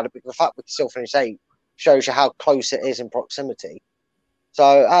think about it, but the fact we can still finish 8 shows you how close it is in proximity.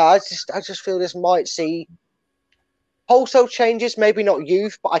 So I just feel this might see wholesale changes, maybe not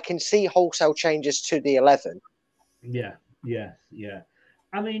youth, but I can see wholesale changes to the 11. Yeah.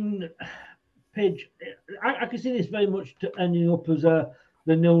 I mean, Pidge, I can see this very much ending up as the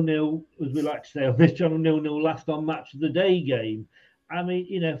 0-0, as we like to say on this channel, 0-0 last on match of the day game. I mean,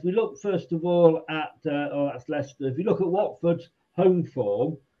 if we look first of all at that's Leicester. If you look at Watford's home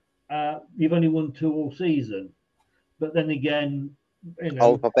form, you've only won 2 all season. But then again,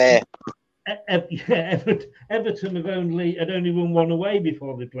 Bear. Everton had only won 1 away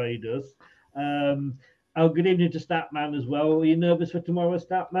before they played us. Good evening to Statman as well. Are you nervous for tomorrow,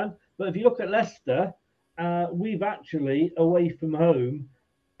 Statman? But if you look at Leicester, we've actually away from home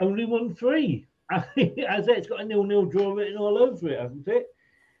only won 3. As it's got a 0-0 draw written all over it, hasn't it?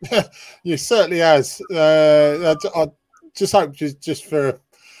 Yeah, certainly has. I just hope just for,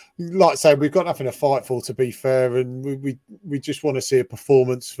 like I say, we've got nothing to fight for, to be fair, and we just want to see a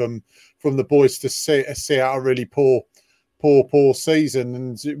performance from the boys to see out a really poor season,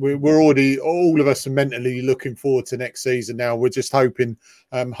 and we're already, all of us are mentally looking forward to next season. Now we're just hoping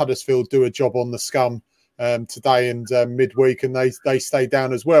Huddersfield do a job on the scum today and midweek, and they stay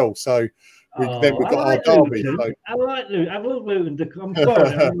down as well. So Then we've got our derby. So. I like Luton. I love Luton. I'm sorry,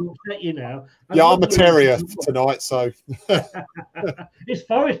 I'm going to upset you now. I'm a terrier tonight, so. It's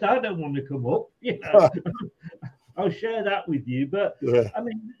Forest. I don't want to come up. I'll share that with you. But, I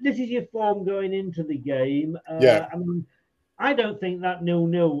mean, this is your form going into the game. I mean, I don't think that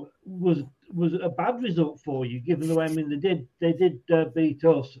 0-0 was a bad result for you, given the way, I mean, they did beat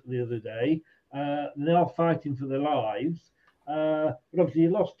us the other day. They are fighting for their lives. But obviously, you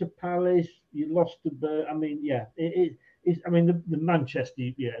lost to Palace, you lost to I mean, it's. I mean, the Manchester,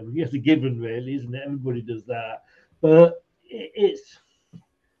 it's a given, really, isn't it? Everybody does that. But it's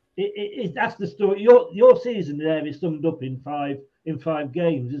that's the story. Your season there is summed up in five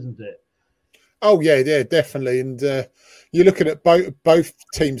games, isn't it? Oh yeah, definitely. And you're looking at both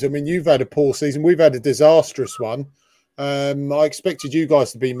teams. I mean, you've had a poor season. We've had a disastrous one. I expected you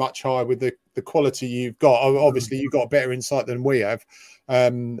guys to be much higher with the quality you've got. Obviously, you've got better insight than we have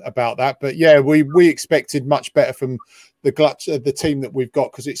about that. But yeah, we expected much better from the team that we've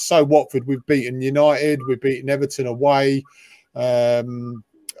got, because it's so Watford. We've beaten United, we've beaten Everton away,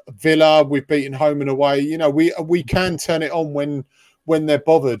 Villa, we've beaten home and away. You know, we can turn it on when they're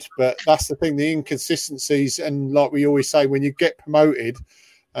bothered. But that's the thing, the inconsistencies. And like we always say, when you get promoted,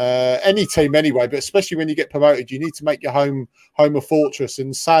 any team anyway, but especially when you get promoted, you need to make your home a fortress.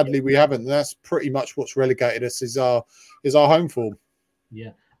 And sadly, we haven't. And that's pretty much what's relegated us is our home form.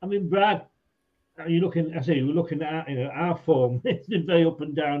 Yeah, I mean, Brad, we're looking at our form. It's been very up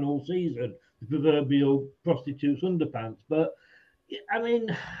and down all season, the proverbial prostitute's underpants. But I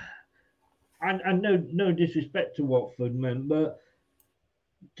mean, and no disrespect to Watford, man, but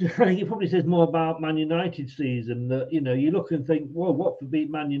I think it probably says more about Man United season that, you look and think, well, Watford beat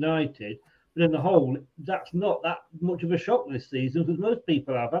Man United, but in the whole, that's not that much of a shock this season, because most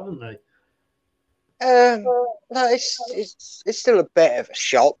people haven't they? No, it's still a bit of a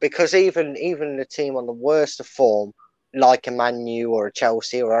shock, because even the team on the worst of form, like a Man U or a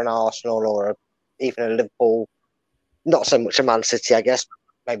Chelsea or an Arsenal or even a Liverpool, not so much a Man City, I guess,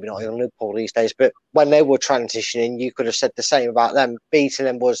 maybe not even Liverpool these days, but when they were transitioning, you could have said the same about them. Beating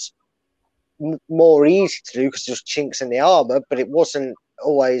them was more easy to do because there's chinks in the armour, but it wasn't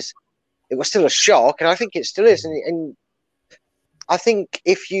always. It was still a shock, and I think it still is. And I think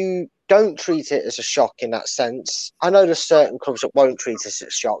if you don't treat it as a shock in that sense, I know there's certain clubs that won't treat it as a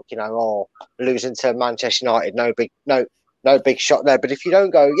shock. Losing to Manchester United, no big shock there. But if you don't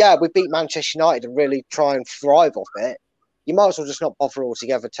go, we beat Manchester United, and really try and thrive off it, you might as well just not bother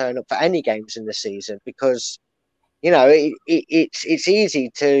altogether turn up for any games in the season, because, it's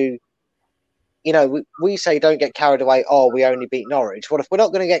easy to, we say don't get carried away. Oh, we only beat Norwich. Well, if we're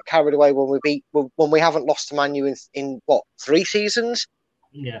not going to get carried away when we haven't lost to Man U in 3 seasons?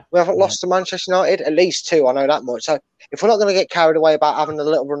 Yeah. We haven't lost to Manchester United, at least 2, I know that much. So if we're not going to get carried away about having a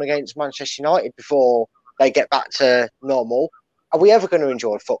little run against Manchester United before they get back to normal, are we ever going to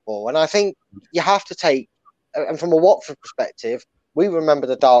enjoy football? And I think you have to take, and from a Watford perspective, we remember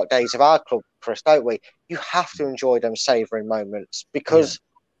the dark days of our club, Chris, don't we? You have to enjoy them savouring moments, because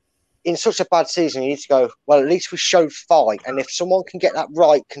in such a bad season, you need to go, well, at least we showed fight. And if someone can get that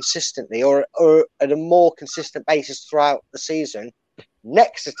right consistently or at a more consistent basis throughout the season,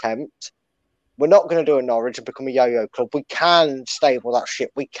 next attempt, we're not going to do a Norwich and become a yo-yo club. We can stable that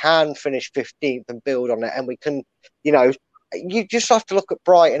ship. We can finish 15th and build on it. And we can, you just have to look at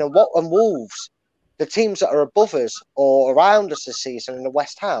Brighton and Wolves. The teams that are above us or around us this season in the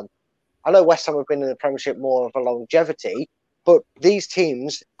West Ham. I know West Ham have been in the Premiership more of a longevity, but these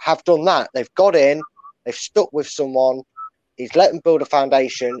teams have done that. They've got in, they've stuck with someone, he's let them build a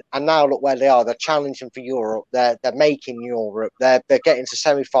foundation, and now look where they are. They're challenging for Europe. They're making Europe. They're getting to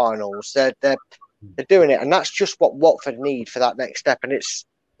semi-finals. They're doing it, and that's just what Watford need for that next step. And it's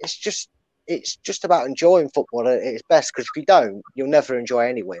just about enjoying football at its best, because if you don't, you'll never enjoy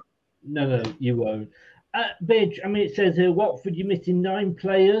any win. No, you won't. Bidge, I mean, it says here, Watford, you're missing 9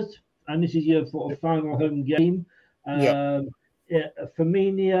 players, and this is your sort of final home game.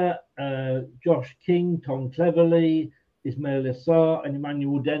 Firmino, Josh King, Tom Cleverley, Ismail Assar, and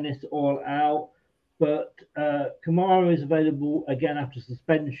Emmanuel Dennis all out. But Kamara is available again after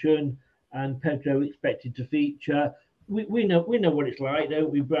suspension, and Pedro expected to feature. We know what it's like,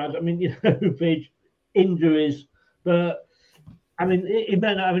 don't we, Brad? I mean, Bidge, injuries, but I mean, he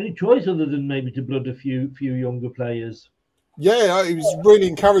may not have any choice other than maybe to blood a few younger players. Yeah, it was really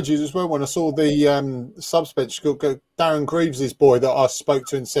encouraging as well when I saw the subs bench. Darren Greaves, his boy, that I spoke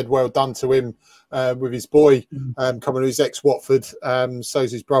to and said well done to him with his boy coming, who's ex-Watford,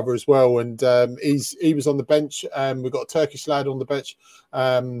 so's his brother as well. And he was on the bench. We've got a Turkish lad on the bench.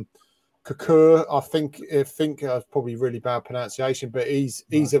 Kakur, I think probably really bad pronunciation, but he's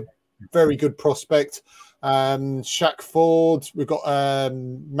a very good prospect. Shaq Ford, we've got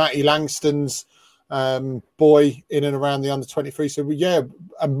Matty Langston's boy in and around the under-23. So,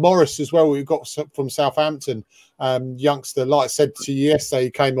 and Morris as well, we've got from Southampton, youngster. Like I said to you yesterday,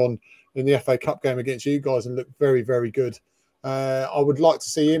 he came on in the FA Cup game against you guys and looked very, very good. I would like to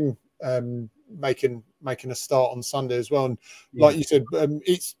see him making a start on Sunday as well. And like you said,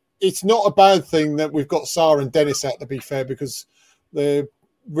 it's not a bad thing that we've got Sarr and Dennis out, to be fair, because they're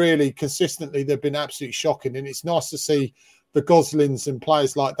really consistently, they've been absolutely shocking. And it's nice to see the Goslings and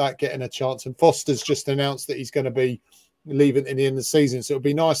players like that getting a chance. And Foster's just announced that he's going to be leaving in the end of the season. So it'll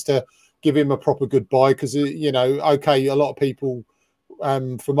be nice to give him a proper goodbye because, a lot of people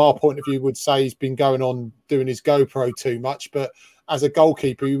from our point of view would say he's been going on doing his GoPro too much. But as a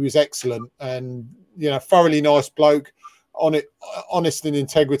goalkeeper, he was excellent and, thoroughly nice bloke, honest and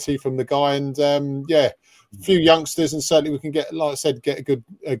integrity from the guy. And, a few youngsters, and certainly we can get, like I said, get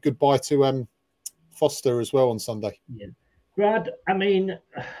a goodbye to Foster as well on Sunday. Yeah. Brad, I mean,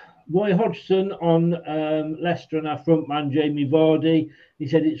 Roy Hodgson on Leicester and our front man, Jamie Vardy, he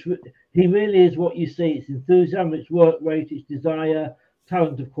said he really is what you see. It's enthusiasm, it's work rate, it's desire,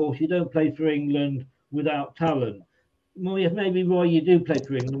 talent, of course. You don't play for England without talent. Well, yes, maybe, Roy, you do play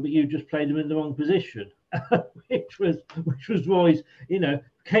for England, but you just played them in the wrong position, which was Roy's,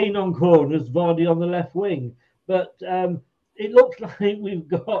 Kane on corners, Vardy on the left wing. But it looks like we've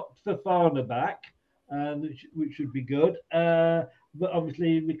got Fofana back, which should be good. But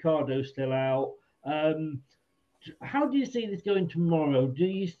obviously, Ricardo's still out. How do you see this going tomorrow?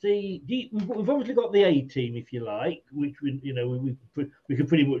 We've obviously got the A team, if you like, which we could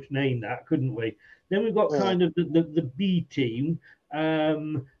pretty much name that, couldn't we? Then we've got kind of the B team,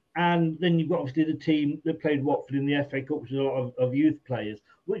 and then you've got obviously the team that played Watford in the FA Cup, which is a lot of youth players.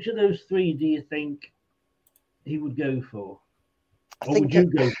 Which of those three do you think he would go for? What would you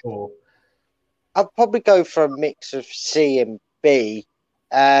go for? I'd probably go for a mix of C and B.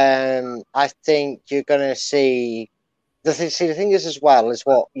 I think you're going to see the thing is, as well, is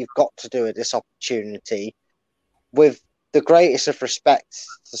what you've got to do at this opportunity, with the greatest of respect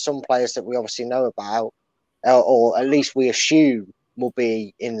to some players that we obviously know about, or at least we assume will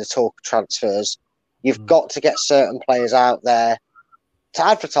be in the talk of transfers. You've got to get certain players out there to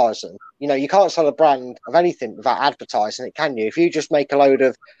advertise them. You can't sell a brand of anything without advertising it, can you? If you just make a load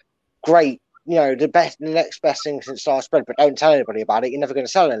of great, the next best thing since sliced bread, but don't tell anybody about it, you're never going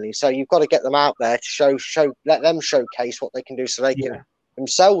to sell any. So you've got to get them out there to let them showcase what they can do, so they can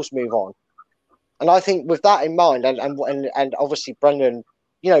themselves move on. And I think with that in mind, and obviously Brendan,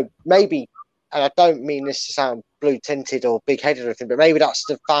 maybe, and I don't mean this to sound blue tinted or big headed or anything, but maybe that's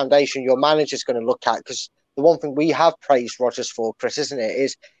the foundation your manager's going to look at, because the one thing we have praised Rodgers for, Chris, isn't it,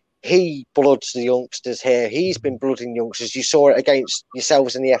 is he bloods the youngsters here. He's been blooding youngsters. You saw it against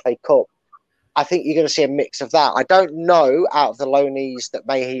yourselves in the FA Cup. I think you're going to see a mix of that. I don't know, out of the loanees that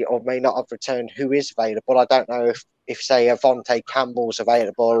may or may not have returned, who is available. I don't know if say, Avonte Campbell's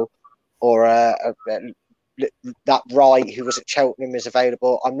available, or that Wright who was at Cheltenham is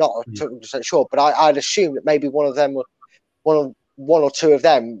available. I'm not 100% sure, but I'd assume that maybe one of them, one or two of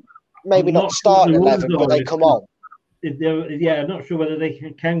them, maybe not starting 11, but they come on. I'm not sure whether they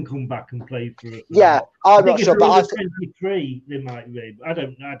can come back and play for it. I'm not sure, but 23 they might be. I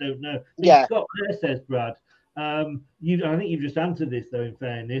don't know. Yeah. Scott there says, Brad. I think you've just answered this though. In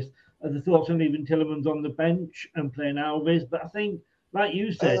fairness, the thoughts on leaving Tielemans on the bench and playing Alves, but I think, like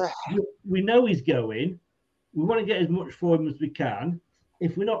you said, we know he's going. We want to get as much for him as we can.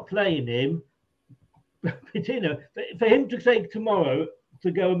 If we're not playing him, for him to say tomorrow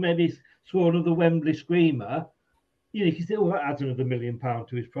to go and maybe score another Wembley screamer, you can say, that adds another £1 million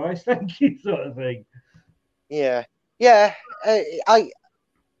to his price. Thank you, sort of thing. Yeah. I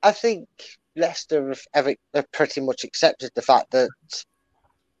think Leicester have pretty much accepted the fact that,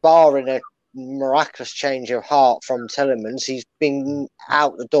 barring a miraculous change of heart from Tielemans, he's been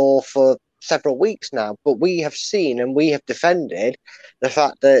out the door for several weeks now. But we have seen and we have defended the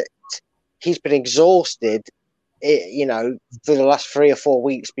fact that he's been exhausted, for the last 3 or 4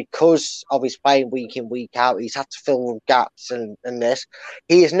 weeks because of his playing week in, week out. He's had to fill gaps and this.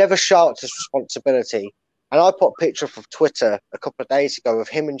 He has never shirked his responsibility. And I put a picture from Twitter a couple of days ago of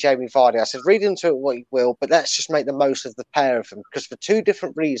him and Jamie Vardy. I said, read into it what you will, but let's just make the most of the pair of them, because for two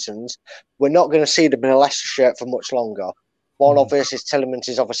different reasons, we're not going to see them in a Leicester shirt for much longer. One, obviously, is Tielemans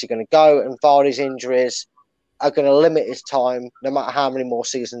is obviously going to go, and Vardy's injuries are going to limit his time, no matter how many more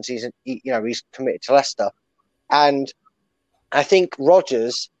seasons he's committed to Leicester. And I think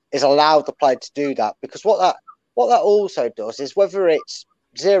Rodgers is allowed the player to do that, because what that also does is, whether it's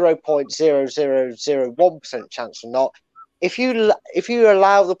 0.0001% chance or not, if you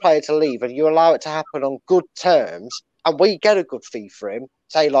allow the player to leave and you allow it to happen on good terms, and we get a good fee for him,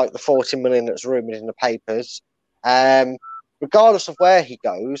 say like the 40 million that's rumoured in the papers, regardless of where he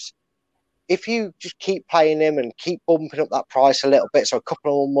goes, if you just keep paying him and keep bumping up that price a little bit, so a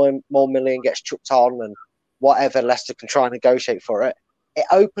couple of more million gets chucked on and whatever Leicester can try and negotiate for it, it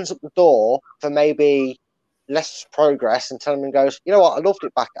opens up the door for maybe Leicester's progress and Tielemans goes, you know what, I loved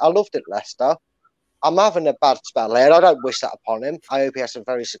it at Leicester. I'm having a bad spell here, and I don't wish that upon him. I hope he has a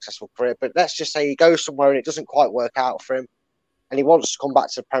very successful career, but let's just say he goes somewhere and it doesn't quite work out for him, and he wants to come back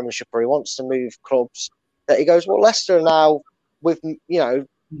to the Premiership or he wants to move clubs, that he goes, well, Leicester are now with,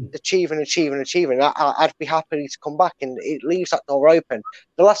 achieving. I'd be happy to come back, and it leaves that door open.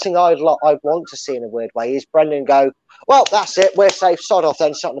 The last thing I'd want to see in a weird way is Brendan go, well, that's it, we're safe, sod off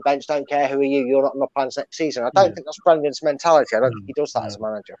then, sit on the bench, don't care who are you, you're not on my plans next season. I don't think that's Brendan's mentality. I don't think he does that as a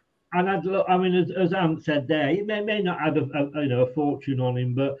manager. And as Ant said there, he may not add a fortune on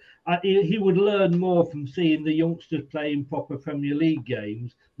him, but he would learn more from seeing the youngsters playing proper Premier League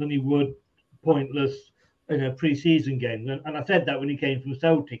games than he would pointless pre-season games. And I said that when he came from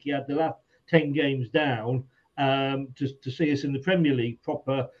Celtic, he had the last 10 games down to see us in the Premier League,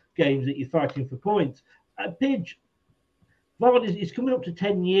 proper games that you're fighting for points. Pidge, Vard is coming up to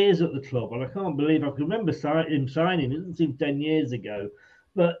 10 years at the club, and I can't believe I can remember him signing. It doesn't seem 10 years ago.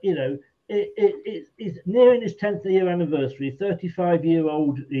 But, it's nearing his 10th year anniversary,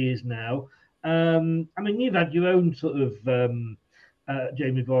 35-year-old he is now. You've had your own sort of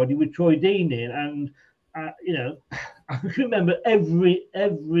Jamie Vardy with Troy Dean in, and, I can remember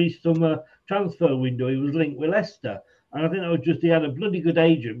every summer transfer window he was linked with Leicester. And I think that was just he had a bloody good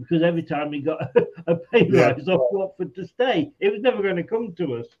agent, because every time he got a pay rise off Watford to stay, it was never going to come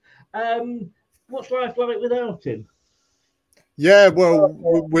to us. What's life like without him? Yeah, well,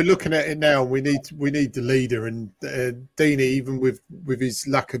 we're looking at it now. We need the leader, and Deeney, even with his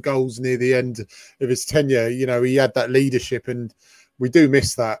lack of goals near the end of his tenure, he had that leadership, and we do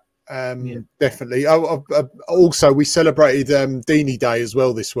miss that. Definitely. Also, we celebrated Deeney Day as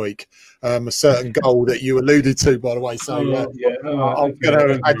well this week. A certain goal that you alluded to, by the way. So I'm going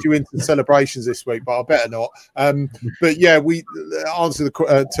to add you into the celebrations this week, but I better not. But yeah, to answer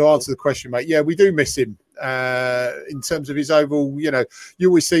the question, mate. Yeah, we do miss him. In terms of his overall, you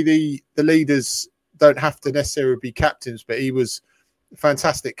always see the leaders don't have to necessarily be captains, but he was a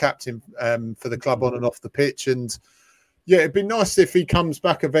fantastic captain for the club on and off the pitch. And yeah, it'd be nice if he comes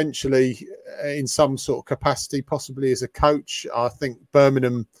back eventually in some sort of capacity, possibly as a coach. I think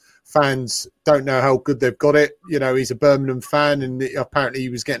Birmingham fans don't know how good they've got it. He's a Birmingham fan, and apparently he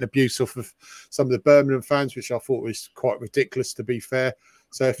was getting abuse off of some of the Birmingham fans, which I thought was quite ridiculous, to be fair.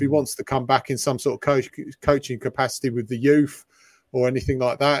 So if he wants to come back in some sort of coaching capacity with the youth or anything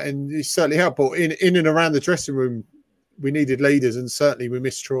like that, and he certainly helped. But in and around the dressing room, we needed leaders, and certainly we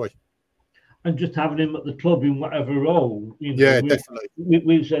missed Troy. And just having him at the club in whatever role. Definitely.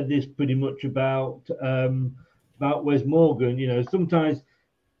 We've said this pretty much about Wes Morgan. Sometimes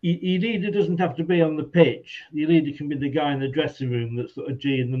your leader doesn't have to be on the pitch. Your leader can be the guy in the dressing room that's sort of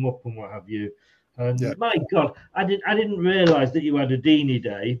geeing them up and what have you. And my God, I didn't realise that you had a Deeney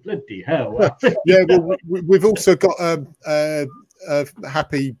Day. Bloody hell! Yeah, well, we've also got a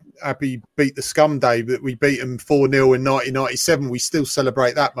happy beat the scum day that we beat them 4-0 in 1997. We still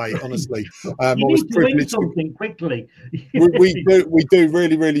celebrate that, mate. Honestly, you need to win something quickly. we do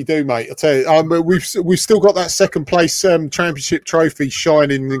really do, mate. I tell you, we've still got that second place championship trophy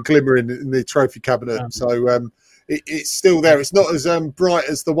shining and glimmering in the trophy cabinet. So it's still there. It's not as bright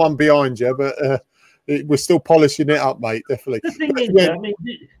as the one behind you, but we're still polishing it up, mate. Definitely. The thing is,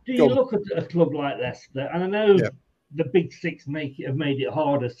 do you look at a club like Leicester, and I know the Big Six have made it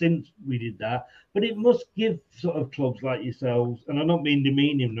harder since we did that, but it must give sort of clubs like yourselves, and I'm not being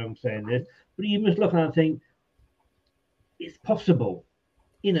demeaning when I'm saying this, but you must look and think it's possible.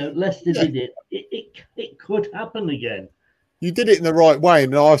 Leicester did it. It could happen again. You did it in the right way,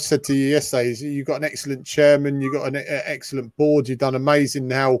 and I said to you yesterday, you've got an excellent chairman, you've got an excellent board, you've done amazing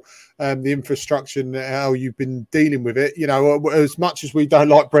how the infrastructure and how you've been dealing with it. As much as we don't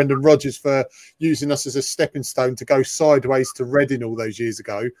like Brendan Rodgers for using us as a stepping stone to go sideways to Reading all those years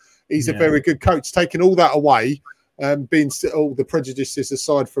ago, he's a very good coach. Taking all that away, being all the prejudices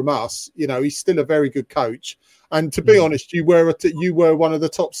aside from us, he's still a very good coach. And to be honest, you were one of the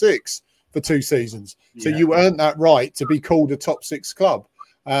top six for 2 seasons. So you earned that right to be called a top 6 club.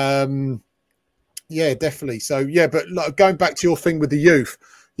 Yeah, definitely. So, but going back to your thing with the youth,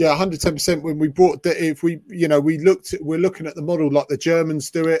 110% when we brought we're looking at the model like the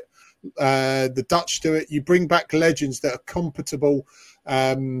Germans do it, the Dutch do it. You bring back legends that are compatible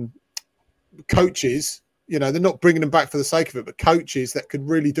coaches, they're not bringing them back for the sake of it, but coaches that could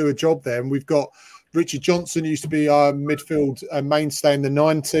really do a job there. And we've got Richard Johnson, used to be our midfield mainstay in the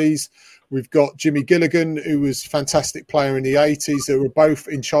 90s. We've got Jimmy Gilligan, who was a fantastic player in the 80s, who were both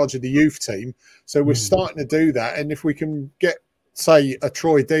in charge of the youth team. So we're starting to do that. And if we can get, say, a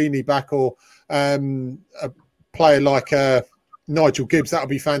Troy Deeney back, or a player like Nigel Gibbs, that would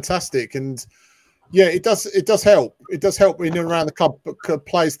be fantastic. And yeah, it does help. It does help in and around the club,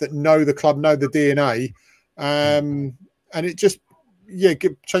 players that know the club, know the DNA. And it just,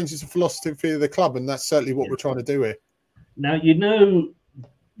 changes the philosophy of the club. And that's certainly what we're trying to do here. Now,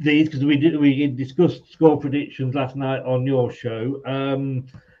 these, because we discussed score predictions last night on your show.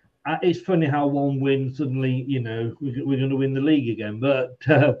 It's funny how one win suddenly, we're going to win the league again. But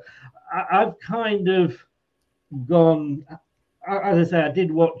I've kind of gone, as I say, I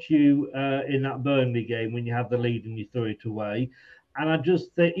did watch you in that Burnley game when you had the lead and you threw it away. And I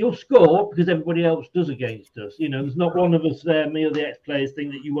just think you'll score because everybody else does against us. There's not one of us there, me or the ex-players,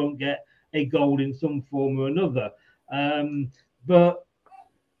 think that you won't get a goal in some form or another. But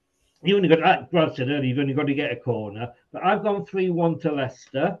you only got, like Brad said earlier, you've only got to get a corner. But I've gone 3-1 to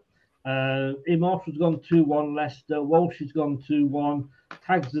Leicester. Immortal has gone 2-1 Leicester. Walsh has gone 2-1.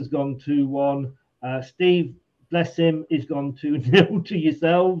 Tags has gone 2-1. Steve, bless him, has gone 2-0 to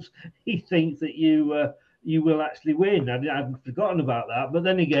yourselves. He thinks that you will actually win. I haven't forgotten about that. But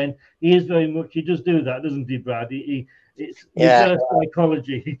then again, he does do that, doesn't he, Brad? It's reverse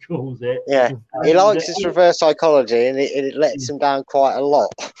psychology, he calls it. Yeah, he likes his reverse psychology, and it lets him down quite a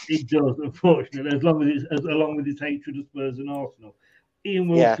lot. It does, unfortunately, along with his hatred of Spurs and Arsenal. Ian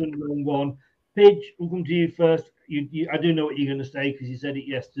Wilson, 1-1. Pidge, we'll come to you first. I do know what you're going to say because you said it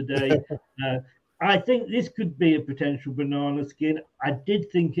yesterday. I think this could be a potential banana skin. I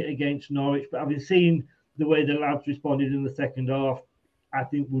did think it against Norwich, but having seen the way the lads responded in the second half, I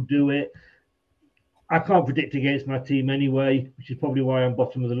think we'll do it. I can't predict against my team anyway, which is probably why I'm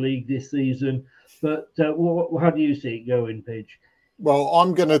bottom of the league this season. But how do you see it going, Pidge? Well,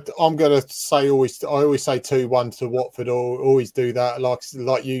 I'm gonna say I always say 2-1 to Watford. Or always do that.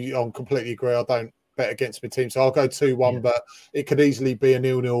 Like you, I completely agree. I don't bet against my team, so I'll go 2-1. But it could easily be a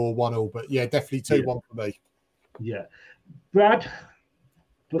 0-0 or 1-0. But yeah, definitely 2-1 for me. Yeah, Brad,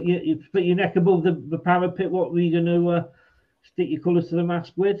 put your neck above the parapet. What were you going to stick your colours to the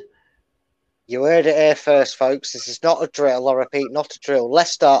mast with? You heard it here first, folks. This is not a drill. I repeat, not a drill.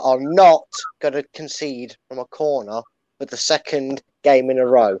 Leicester are not going to concede from a corner for the second game in a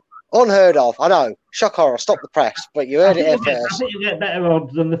row. Unheard of. I know. Shock horror. Stop the press. But you heard it here first. I think you get better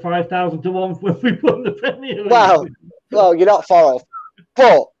odds than the 5,000 to 1 when we put the Premier League. Well, you're not far off.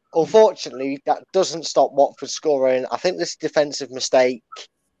 But unfortunately, that doesn't stop Watford scoring. I think this defensive mistake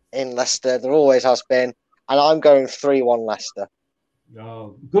in Leicester, there always has been. And I'm going 3-1 Leicester.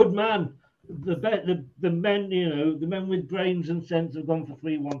 Oh, good man. The men, the men with brains and sense have gone for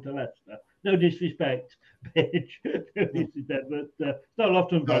 3-1 to Leicester. No disrespect, Pidge. No disrespect, but not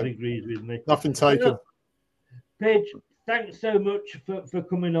often Brad agrees with me. Nothing taken. Pidge, thanks so much for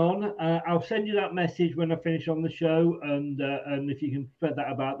coming on. I'll send you that message when I finish on the show, and if you can spread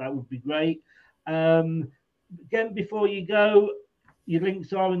that about, that would be great. Again, before you go, your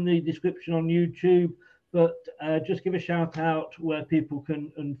links are in the description on YouTube. But just give a shout out where people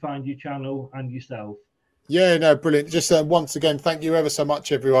can find your channel and yourself. Yeah, no, brilliant. Just once again, thank you ever so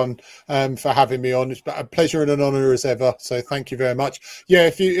much, everyone, for having me on. It's been a pleasure and an honour as ever. So thank you very much.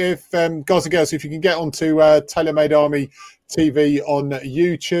 Yeah, if guys and girls, if you can get onto TaylorMade Army TV on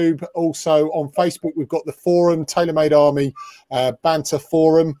YouTube, also on Facebook, we've got the forum, TaylorMade Army Banter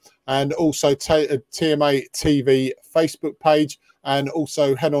Forum, and also TMA TV Facebook page. And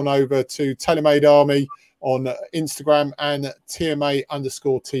also head on over to TaylorMade Army on Instagram and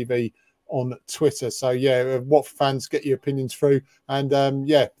TMA_TV on Twitter. So yeah, what fans, get your opinions through. And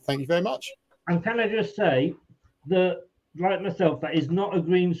thank you very much. And can I just say that, like myself, that is not a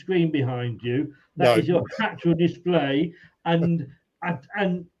green screen behind you. That is your actual display, and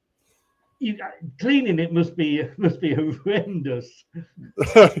you, cleaning it must be horrendous.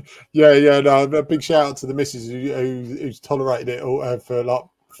 No, a big shout out to the missus who's tolerated it all, for like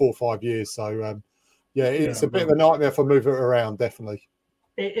 4 or 5 years. So it's a bit of a nightmare if I move it around. Definitely,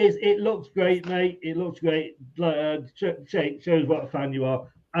 it is. It looks great, mate. It looks great. Shows what a fan you are.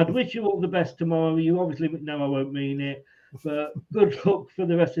 I'd wish you all the best tomorrow. You obviously know I won't mean it, but good luck for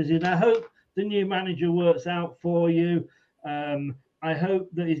the rest of the season. I hope the new manager works out for you. I hope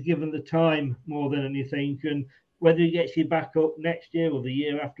that he's given the time more than anything, and whether he gets you back up next year or the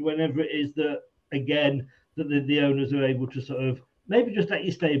year after, whenever it is, that again that the owners are able to sort of maybe just let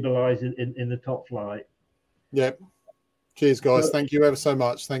you stabilise in the top flight. Yeah. Cheers, guys. Thank you ever so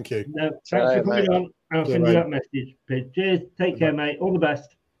much. Thank you. No, thanks for coming on. I'll send you that message, Pidge. Cheers. Take care, mate. All the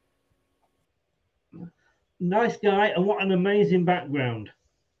best. Nice guy, and what an amazing background.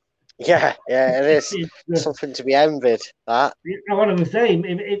 Yeah, it is something to be envied. That. What I'm saying,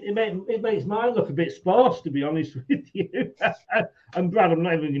 it makes mine look a bit sparse, to be honest with you. And Brad, I'm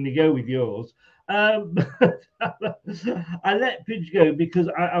not even going to go with yours. I let Pidge go because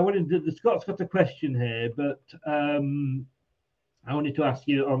I wanted to. The Scott's got a question here, but I wanted to ask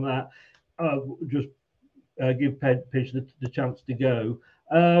you on that. Just give Pidge the chance to go.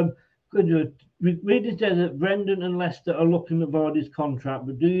 Could you read it that Brendan and Leicester are looking at Vardy's contract,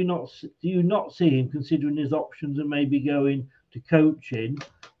 but do you not see him considering his options and maybe going to coaching?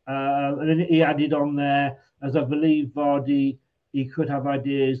 And then he added on there, as I believe Vardy, he could have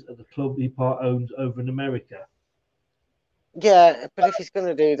ideas at the club he part owns over in America. Yeah, but if he's going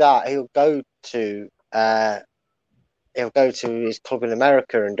to do that, he'll go to his club in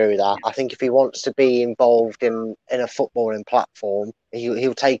America and do that. I think if he wants to be involved in a footballing platform,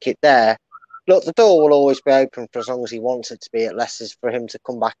 he'll take it there. Look, the door will always be open for as long as he wants it to be at Leicester's for him to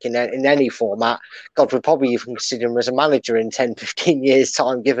come back in any format. God, we'll probably even consider him as a manager in 10, 15 years'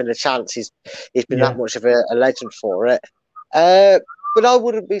 time, given a chance. He's been that much of a legend for it. But I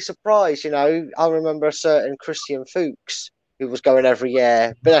wouldn't be surprised, I remember a certain Christian Fuchs who was going every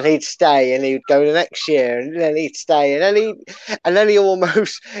year, but then he'd stay and he'd go the next year and then he'd stay and then he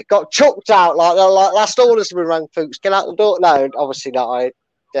almost got chucked out like last orders to be rang Fuchs, get out the door. No, obviously not. I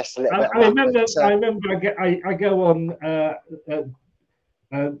guess a little bit. I remember I go on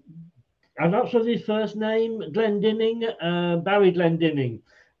I'm not sure his first name, Glendinning, Barry Glendinning.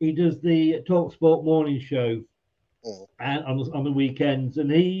 He does the TalkSport morning show and on the weekends,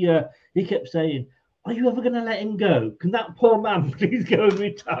 and he kept saying, "Are you ever going to let him go? Can that poor man please go and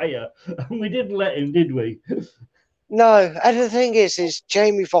retire?" And we didn't let him, did we? No, and the thing is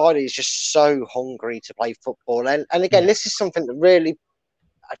Jamie Vardy is just so hungry to play football, and again, this is something that really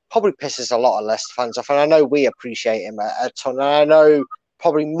probably pisses a lot of Leicester fans off, and I know we appreciate him a ton, and I know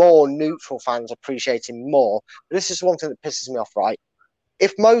probably more neutral fans appreciate him more, but this is one thing that pisses me off, right?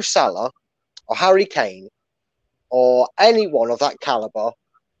 If Mo Salah or Harry Kane or anyone of that calibre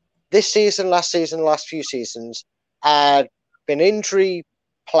this season, last season, the last few seasons, had been injury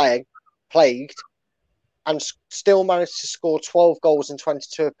plagued and still managed to score 12 goals in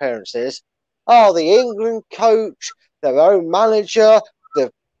 22 appearances. Oh, the England coach, their own manager, the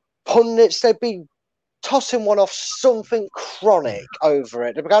pundits, they'd be tossing one off something chronic over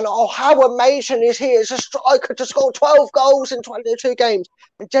it. They'd be going, "Oh, how amazing is he as a striker to score 12 goals in 22 games?"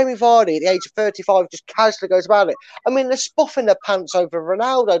 And Jamie Vardy, at the age of 35, just casually goes about it. I mean, they're spuffing their pants over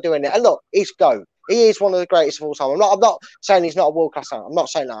Ronaldo doing it. And look, he's GOAT. He is one of the greatest of all time. I'm not saying he's not a world-class talent. I'm not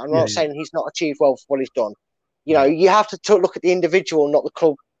saying that. I'm not saying he's not achieved well for what he's done. You have to look at the individual, not the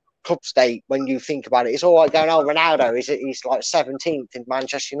club state when you think about it. It's all right going, "Oh, Ronaldo, he's like 17th in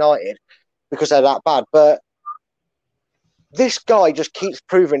Manchester United because they're that bad." But this guy just keeps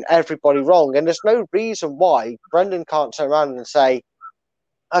proving everybody wrong. And there's no reason why Brendan can't turn around and say,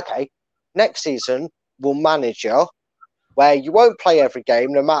 "Okay, next season we'll manage you where you won't play every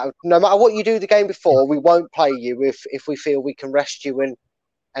game, no matter what you do the game before, we won't play you if we feel we can rest you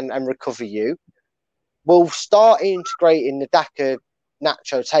and recover you. We'll start integrating the Daka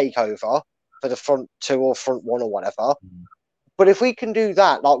Nacho takeover for the front two or front one or whatever. But if we can do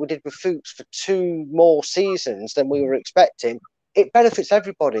that, like we did with Fuchs for 2 more seasons than we were expecting, it benefits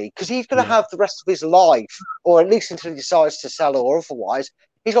everybody because he's going to have the rest of his life, or at least until he decides to sell or otherwise,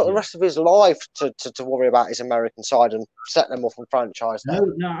 he's got the rest of his life to worry about his American side and set them off and franchise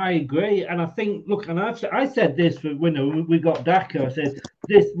them. No, I agree. And I think, look, and I said this when we got Daka, I said,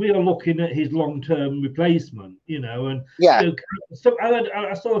 we are looking at his long-term replacement, and so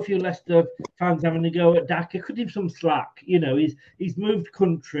I saw a few Leicester fans having a go at Daka. Could give some slack, he's moved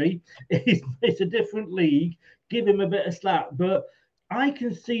country, it's a different league, give him a bit of slack. But I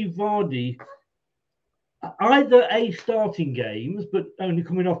can see Vardy either starting games, but only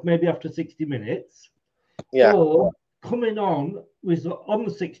coming off maybe after 60 minutes, or coming on the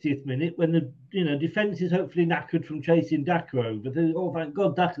 60th minute when the defence is hopefully knackered from chasing Daka over. Oh, thank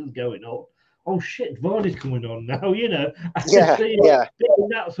God Daka's going up. Oh shit, Vardy's coming on now. I can see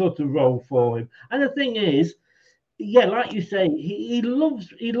that sort of role for him. And the thing is, like you say, he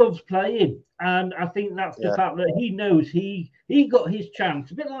loves playing, and I think that's the fact that he knows he got his chance.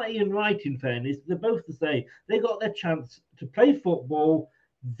 A bit like Ian Wright, in fairness, they're both the same. They got their chance to play football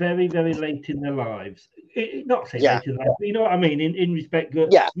very, very late in their lives. Not say late in life, but you know what I mean. In respect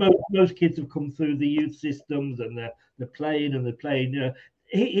that most kids have come through the youth systems and they're playing and they're playing.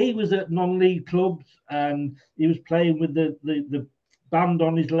 He was at non-league clubs and he was playing with the band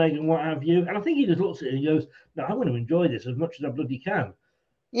on his leg and what have you. And I think he just looks at it and goes, no, I'm going to enjoy this as much as I bloody can.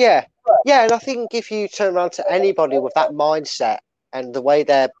 Yeah. Yeah, and I think if you turn around to anybody with that mindset and the way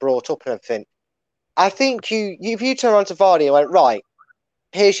they're brought up and everything, I think if you turn around to Vardy and went, right,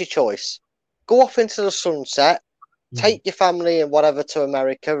 here's your choice. Go off into the sunset, take your family and whatever to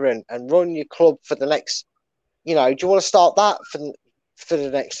America and run your club for the next, do you want to start that for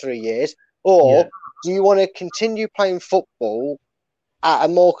the next 3 years? Or do you want to continue playing football at a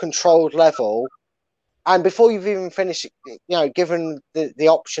more controlled level? And before you've even finished, given the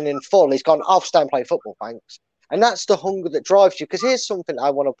option in full, he's gone, I'll stay and play football, thanks. And that's the hunger that drives you. Because here's something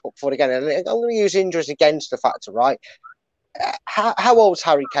I want to put forward again. And I'm going to use injuries against the factor, right? How old's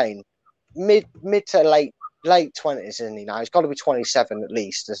Harry Kane? Mid to late 20s, isn't he now? He's got to be 27 at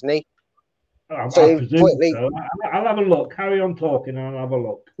least, isn't he? I presume so. I'll have a look. Carry on talking and I'll have a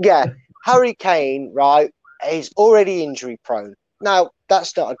look. Yeah. Harry Kane, right, is already injury prone. Now,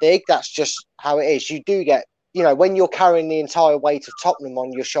 that's not a dig. That's just how it is. You do get, when you're carrying the entire weight of Tottenham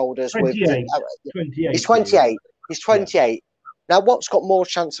on your shoulders. 28. 28. He's 28. He's 28. Yeah. Now, what's got more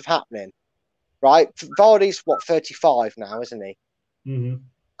chance of happening, right? Vardy's, 35 now, isn't he? Mm-hmm.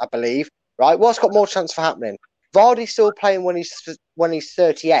 I believe, right? What's got more chance of happening? Vardy's still playing when he's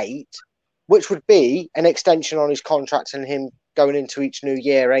 38, which would be an extension on his contract and him going into each new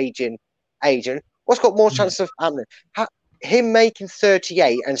year aging. What's got more chance of happening? Him making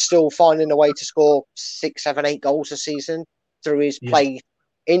 38 and still finding a way to score 6, 7, 8 goals a season through his play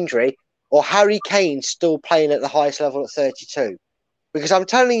injury, or Harry Kane still playing at the highest level at 32? Because I'm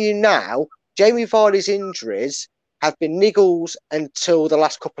telling you now, Jamie Vardy's injuries have been niggles until the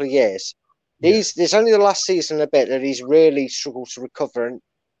last couple of years. There's only the last season and a bit that he's really struggled to recover, and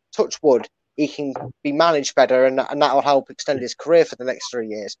touch wood, he can be managed better, and that will help extend his career for the next 3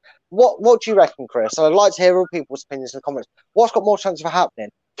 years. What do you reckon, Chris? I'd like to hear all people's opinions in the comments. What's got more chance of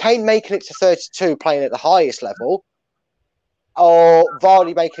happening? Kane making it to 32, playing at the highest level, or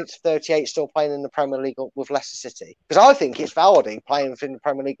Vardy making it to 38, still playing in the Premier League with Leicester City? Because I think it's Vardy playing in the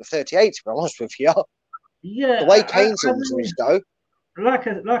Premier League at 38, to be honest with you. Yeah, the way Kane's injuries go. Like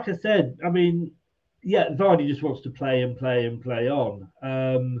I said, I mean, Vardy just wants to play and play and play on.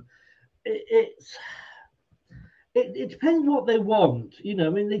 It depends what they want. I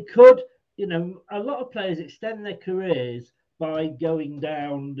mean, they could, a lot of players extend their careers by going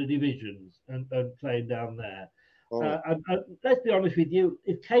down the divisions and playing down there. And let's be honest with you,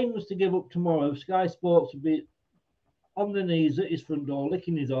 if Kane was to give up tomorrow, Sky Sports would be on their knees at his front door,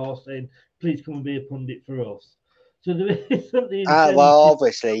 licking his arse, saying, please come and be a pundit for us. So there is something. Well,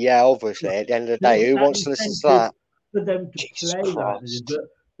 obviously, at the end of the day, who wants to listen to that? For them to play that. But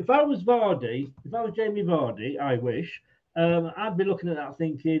if I was Jamie Vardy, I wish, I'd be looking at that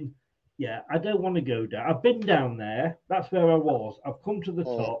thinking, I don't want to go down. I've been down there. That's where I was. I've come to the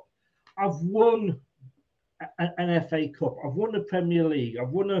top. I've won an FA Cup. I've won a Premier League.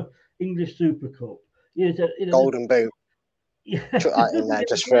 I've won an English Super Cup. Golden Boot. Put that in there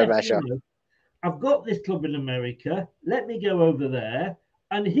just for a measure. I've got this club in America. Let me go over there,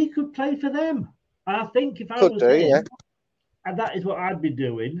 and he could play for them. And I think if I was him, and that is what I'd be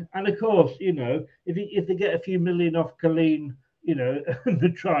doing. And of course, if they get a few million off Colleen,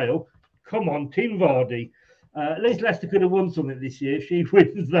 the trial, come on, Team Vardy. At least Leicester could have won something this year if she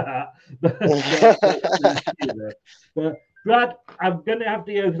wins that. But Brad, I'm going to have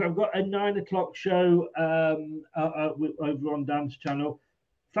to go because I've got a 9 o'clock show over on Dan's channel.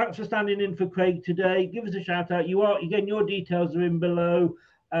 Thanks for standing in for Craig today. Give us a shout out. Your details are in below.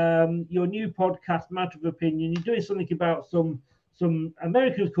 Your new podcast, Matter of Opinion. You're doing something about some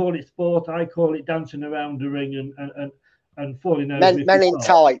Americans call it sport. I call it dancing around the ring and falling over. Men in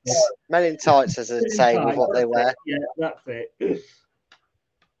tights. Men in tights, as they say, with what they wear. Yeah, that's it.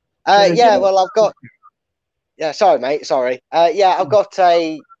 Well, I've got. Yeah, sorry, mate. Sorry. I've got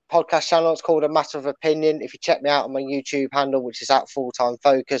a podcast channel. It's called A Matter of Opinion. If you check me out on my YouTube handle, which is at Full Time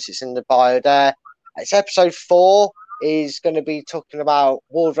Focus, it's in the bio there. It's episode 4. Is going to be talking about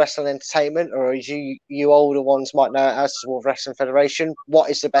World Wrestling Entertainment, or as you older ones might know it as World Wrestling Federation. What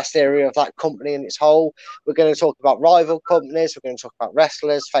is the best area of that company in its whole? We're going to talk about rival companies. We're going to talk about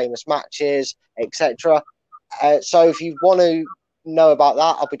wrestlers, famous matches, etc. So if you want to know about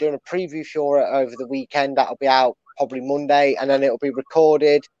that, I'll be doing a preview for it over the weekend. That'll be out probably Monday, and then it'll be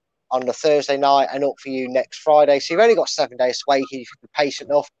recorded on the Thursday night and up for you next Friday. So you've only got 7 days to wait if you can be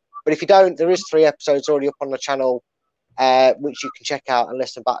patient enough. But if you don't, there is 3 episodes already up on the channel, which you can check out and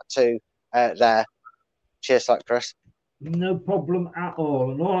listen back to there. Cheers to that, Chris. No problem at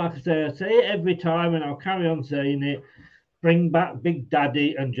all. And all I can say, I say it every time, and I'll carry on saying it. Bring back Big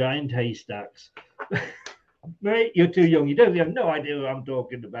Daddy and Giant Haystacks. Mate, you're too young. You have no idea who I'm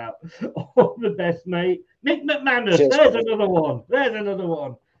talking about. All the best, mate. Mick McManus. There's another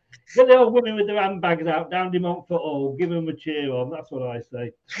one. Get the old women with their handbags out down De Montfort Hall. Give them a cheer on. That's what I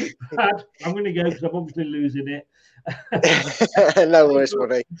say. Brad, I'm going to go because I'm obviously losing it. No worries,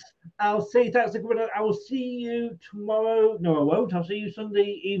 buddy. Thanks for coming on. I will see you tomorrow. No, I won't. I'll see you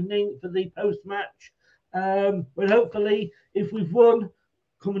Sunday evening for the post-match. But hopefully, if we've won,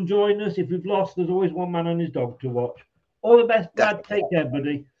 come and join us. If we've lost, there's always one man and his dog to watch. All the best, Brad. Take care,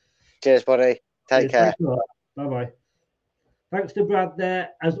 buddy. Cheers, buddy. Take care. Bye-bye. Thanks to Brad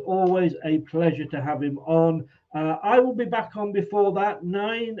there. As always, a pleasure to have him on. I will be back on before that.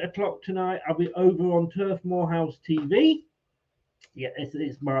 9 o'clock tonight, I'll be over on Turf Moorhouse TV. Yeah,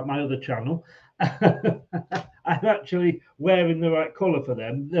 it's my other channel. I'm actually wearing the right colour for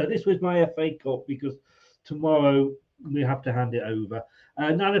them. No, this was my FA Cup because tomorrow we have to hand it over.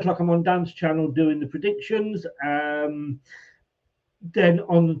 9 o'clock, I'm on Dan's channel doing the predictions. Then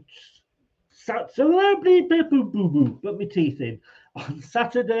on put my teeth in. On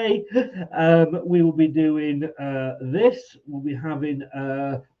Saturday, we will be doing this. We'll be having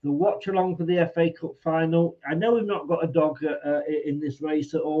the watch along for the FA Cup final. I know we've not got a dog in this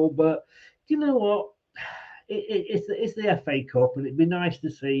race at all, but you know what? It's the FA Cup, and it'd be nice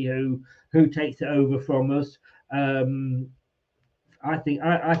to see who takes it over from us. I think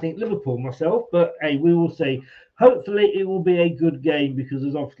Liverpool myself, but hey, we will see. Hopefully, it will be a good game because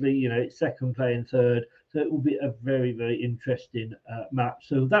there's obviously it's second playing third, so it will be a very, very interesting match.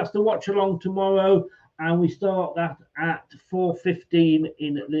 So that's the watch along tomorrow, and we start that at 4:15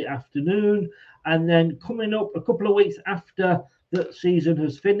 in the afternoon. And then coming up a couple of weeks after the season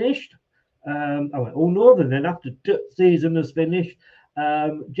has finished, Northern then after the season has finished,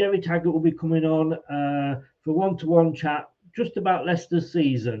 Jerry Taggart will be coming on for one-to-one chat just about Leicester's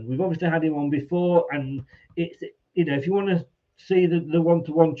season. We've obviously had him on before, and it's if you want to see the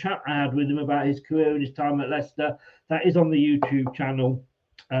one-to-one chat I had with him about his career and his time at Leicester, that is on the YouTube channel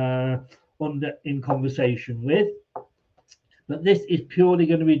under In Conversation With. But this is purely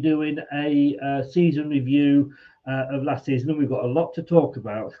going to be doing a season review of last season, and we've got a lot to talk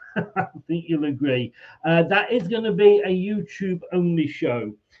about. I think you'll agree. That is going to be a YouTube-only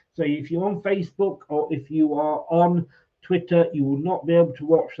show. So if you're on Facebook or if you are on Twitter, you will not be able to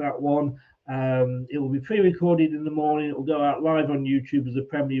watch that one. It will be pre-recorded in the morning. It will go out live on YouTube as a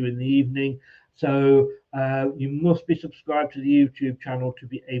premiere in the evening. So you must be subscribed to the YouTube channel to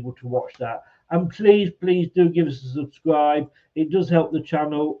be able to watch that. And please do give us a subscribe. It does help the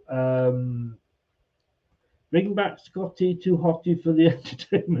channel. Bring back Scotty to Hottie for the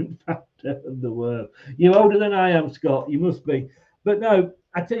entertainment factor of the world. You're older than I am, Scott. You must be. But no,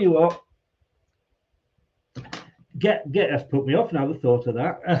 I tell you what. That's put me off now, the thought of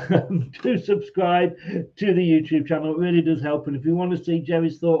that. Do subscribe to the YouTube channel. It really does help. And if you want to see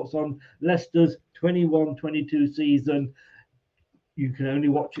Jerry's thoughts on Leicester's 21-22 season, you can only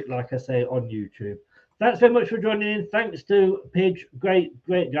watch it, like I say, on YouTube. Thanks very much for joining in. Thanks to Pidge. Great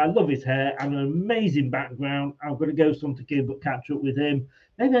guy. I love his hair and an amazing background. I'm going to go some to catch up with him.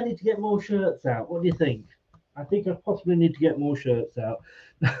 Maybe I need to get more shirts out. What do you think? I think I possibly need to get more shirts out.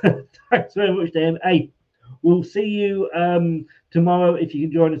 Thanks very much to him. Hey, we'll see you tomorrow if you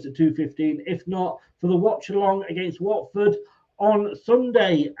can join us at 2:15. If not, for the watch along against Watford on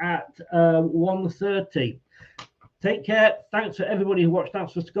Sunday at 1:30. Take care. Thanks for everybody who watched.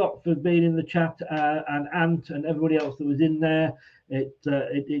 Thanks for Scott for being in the chat and Ant and everybody else that was in there.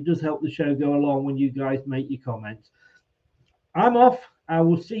 It does help the show go along when you guys make your comments. I'm off. I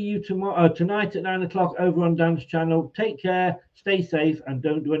will see you tonight at 9 o'clock over on Dan's channel. Take care. Stay safe and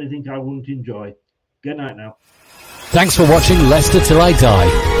don't do anything I wouldn't enjoy. Good night now. Thanks for watching Leicester Till I Die.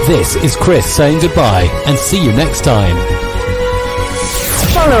 This is Chris saying goodbye and see you next time.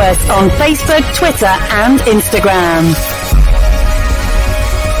 Follow us on Facebook, Twitter and Instagram.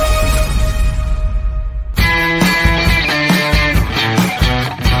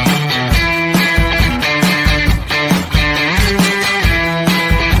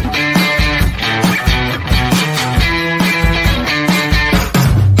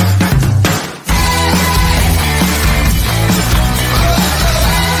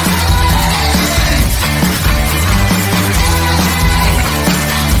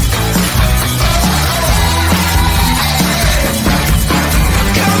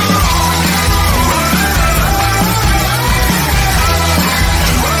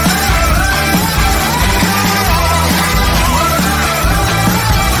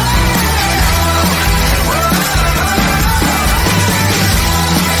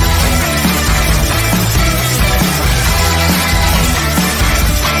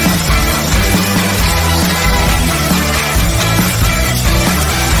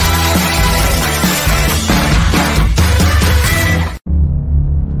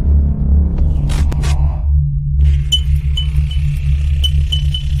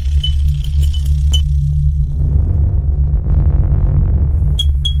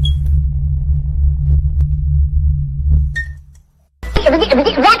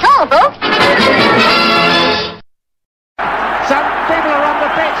 horrible. Some people are on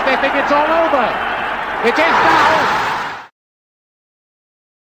the pitch, they think it's all over. It is now.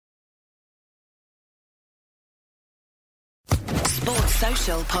 Sports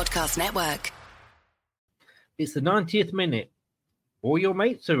Social Podcast Network. It's the 90th minute. All your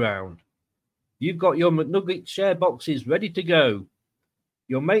mates around. You've got your McNugget share boxes ready to go.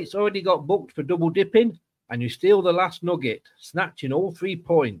 Your mates already got booked for double dipping, and you steal the last nugget, snatching all 3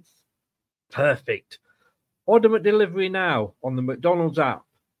 points. Perfect. Order McDelivery now on the McDonald's app.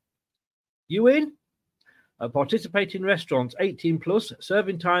 You in? At participating restaurants, 18 plus,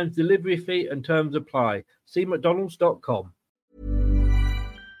 serving times, delivery fee and terms apply. See mcdonalds.com.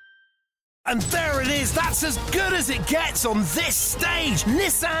 And there it is, that's as good as it gets on this stage.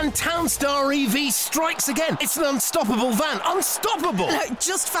 Nissan Townstar EV strikes again. It's an unstoppable van, unstoppable. Look,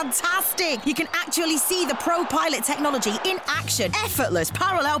 just fantastic. You can actually see the ProPilot technology in action. Effortless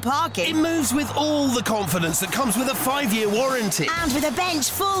parallel parking. It moves with all the confidence that comes with a 5-year warranty. And with a bench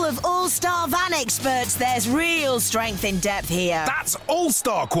full of all-star van experts, there's real strength in depth here. That's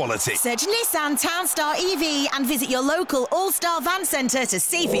all-star quality. Search Nissan Townstar EV and visit your local all-star van centre to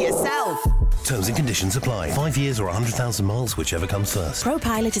see for yourself. Terms and conditions apply. 5 years or 100,000 miles, whichever comes first.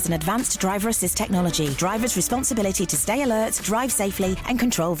 ProPilot is an advanced driver assist technology. Driver's responsibility to stay alert, drive safely, and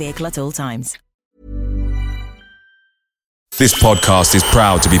control vehicle at all times. This podcast is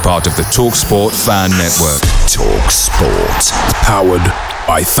proud to be part of the TalkSport Fan Network. TalkSport. Powered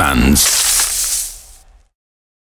by fans.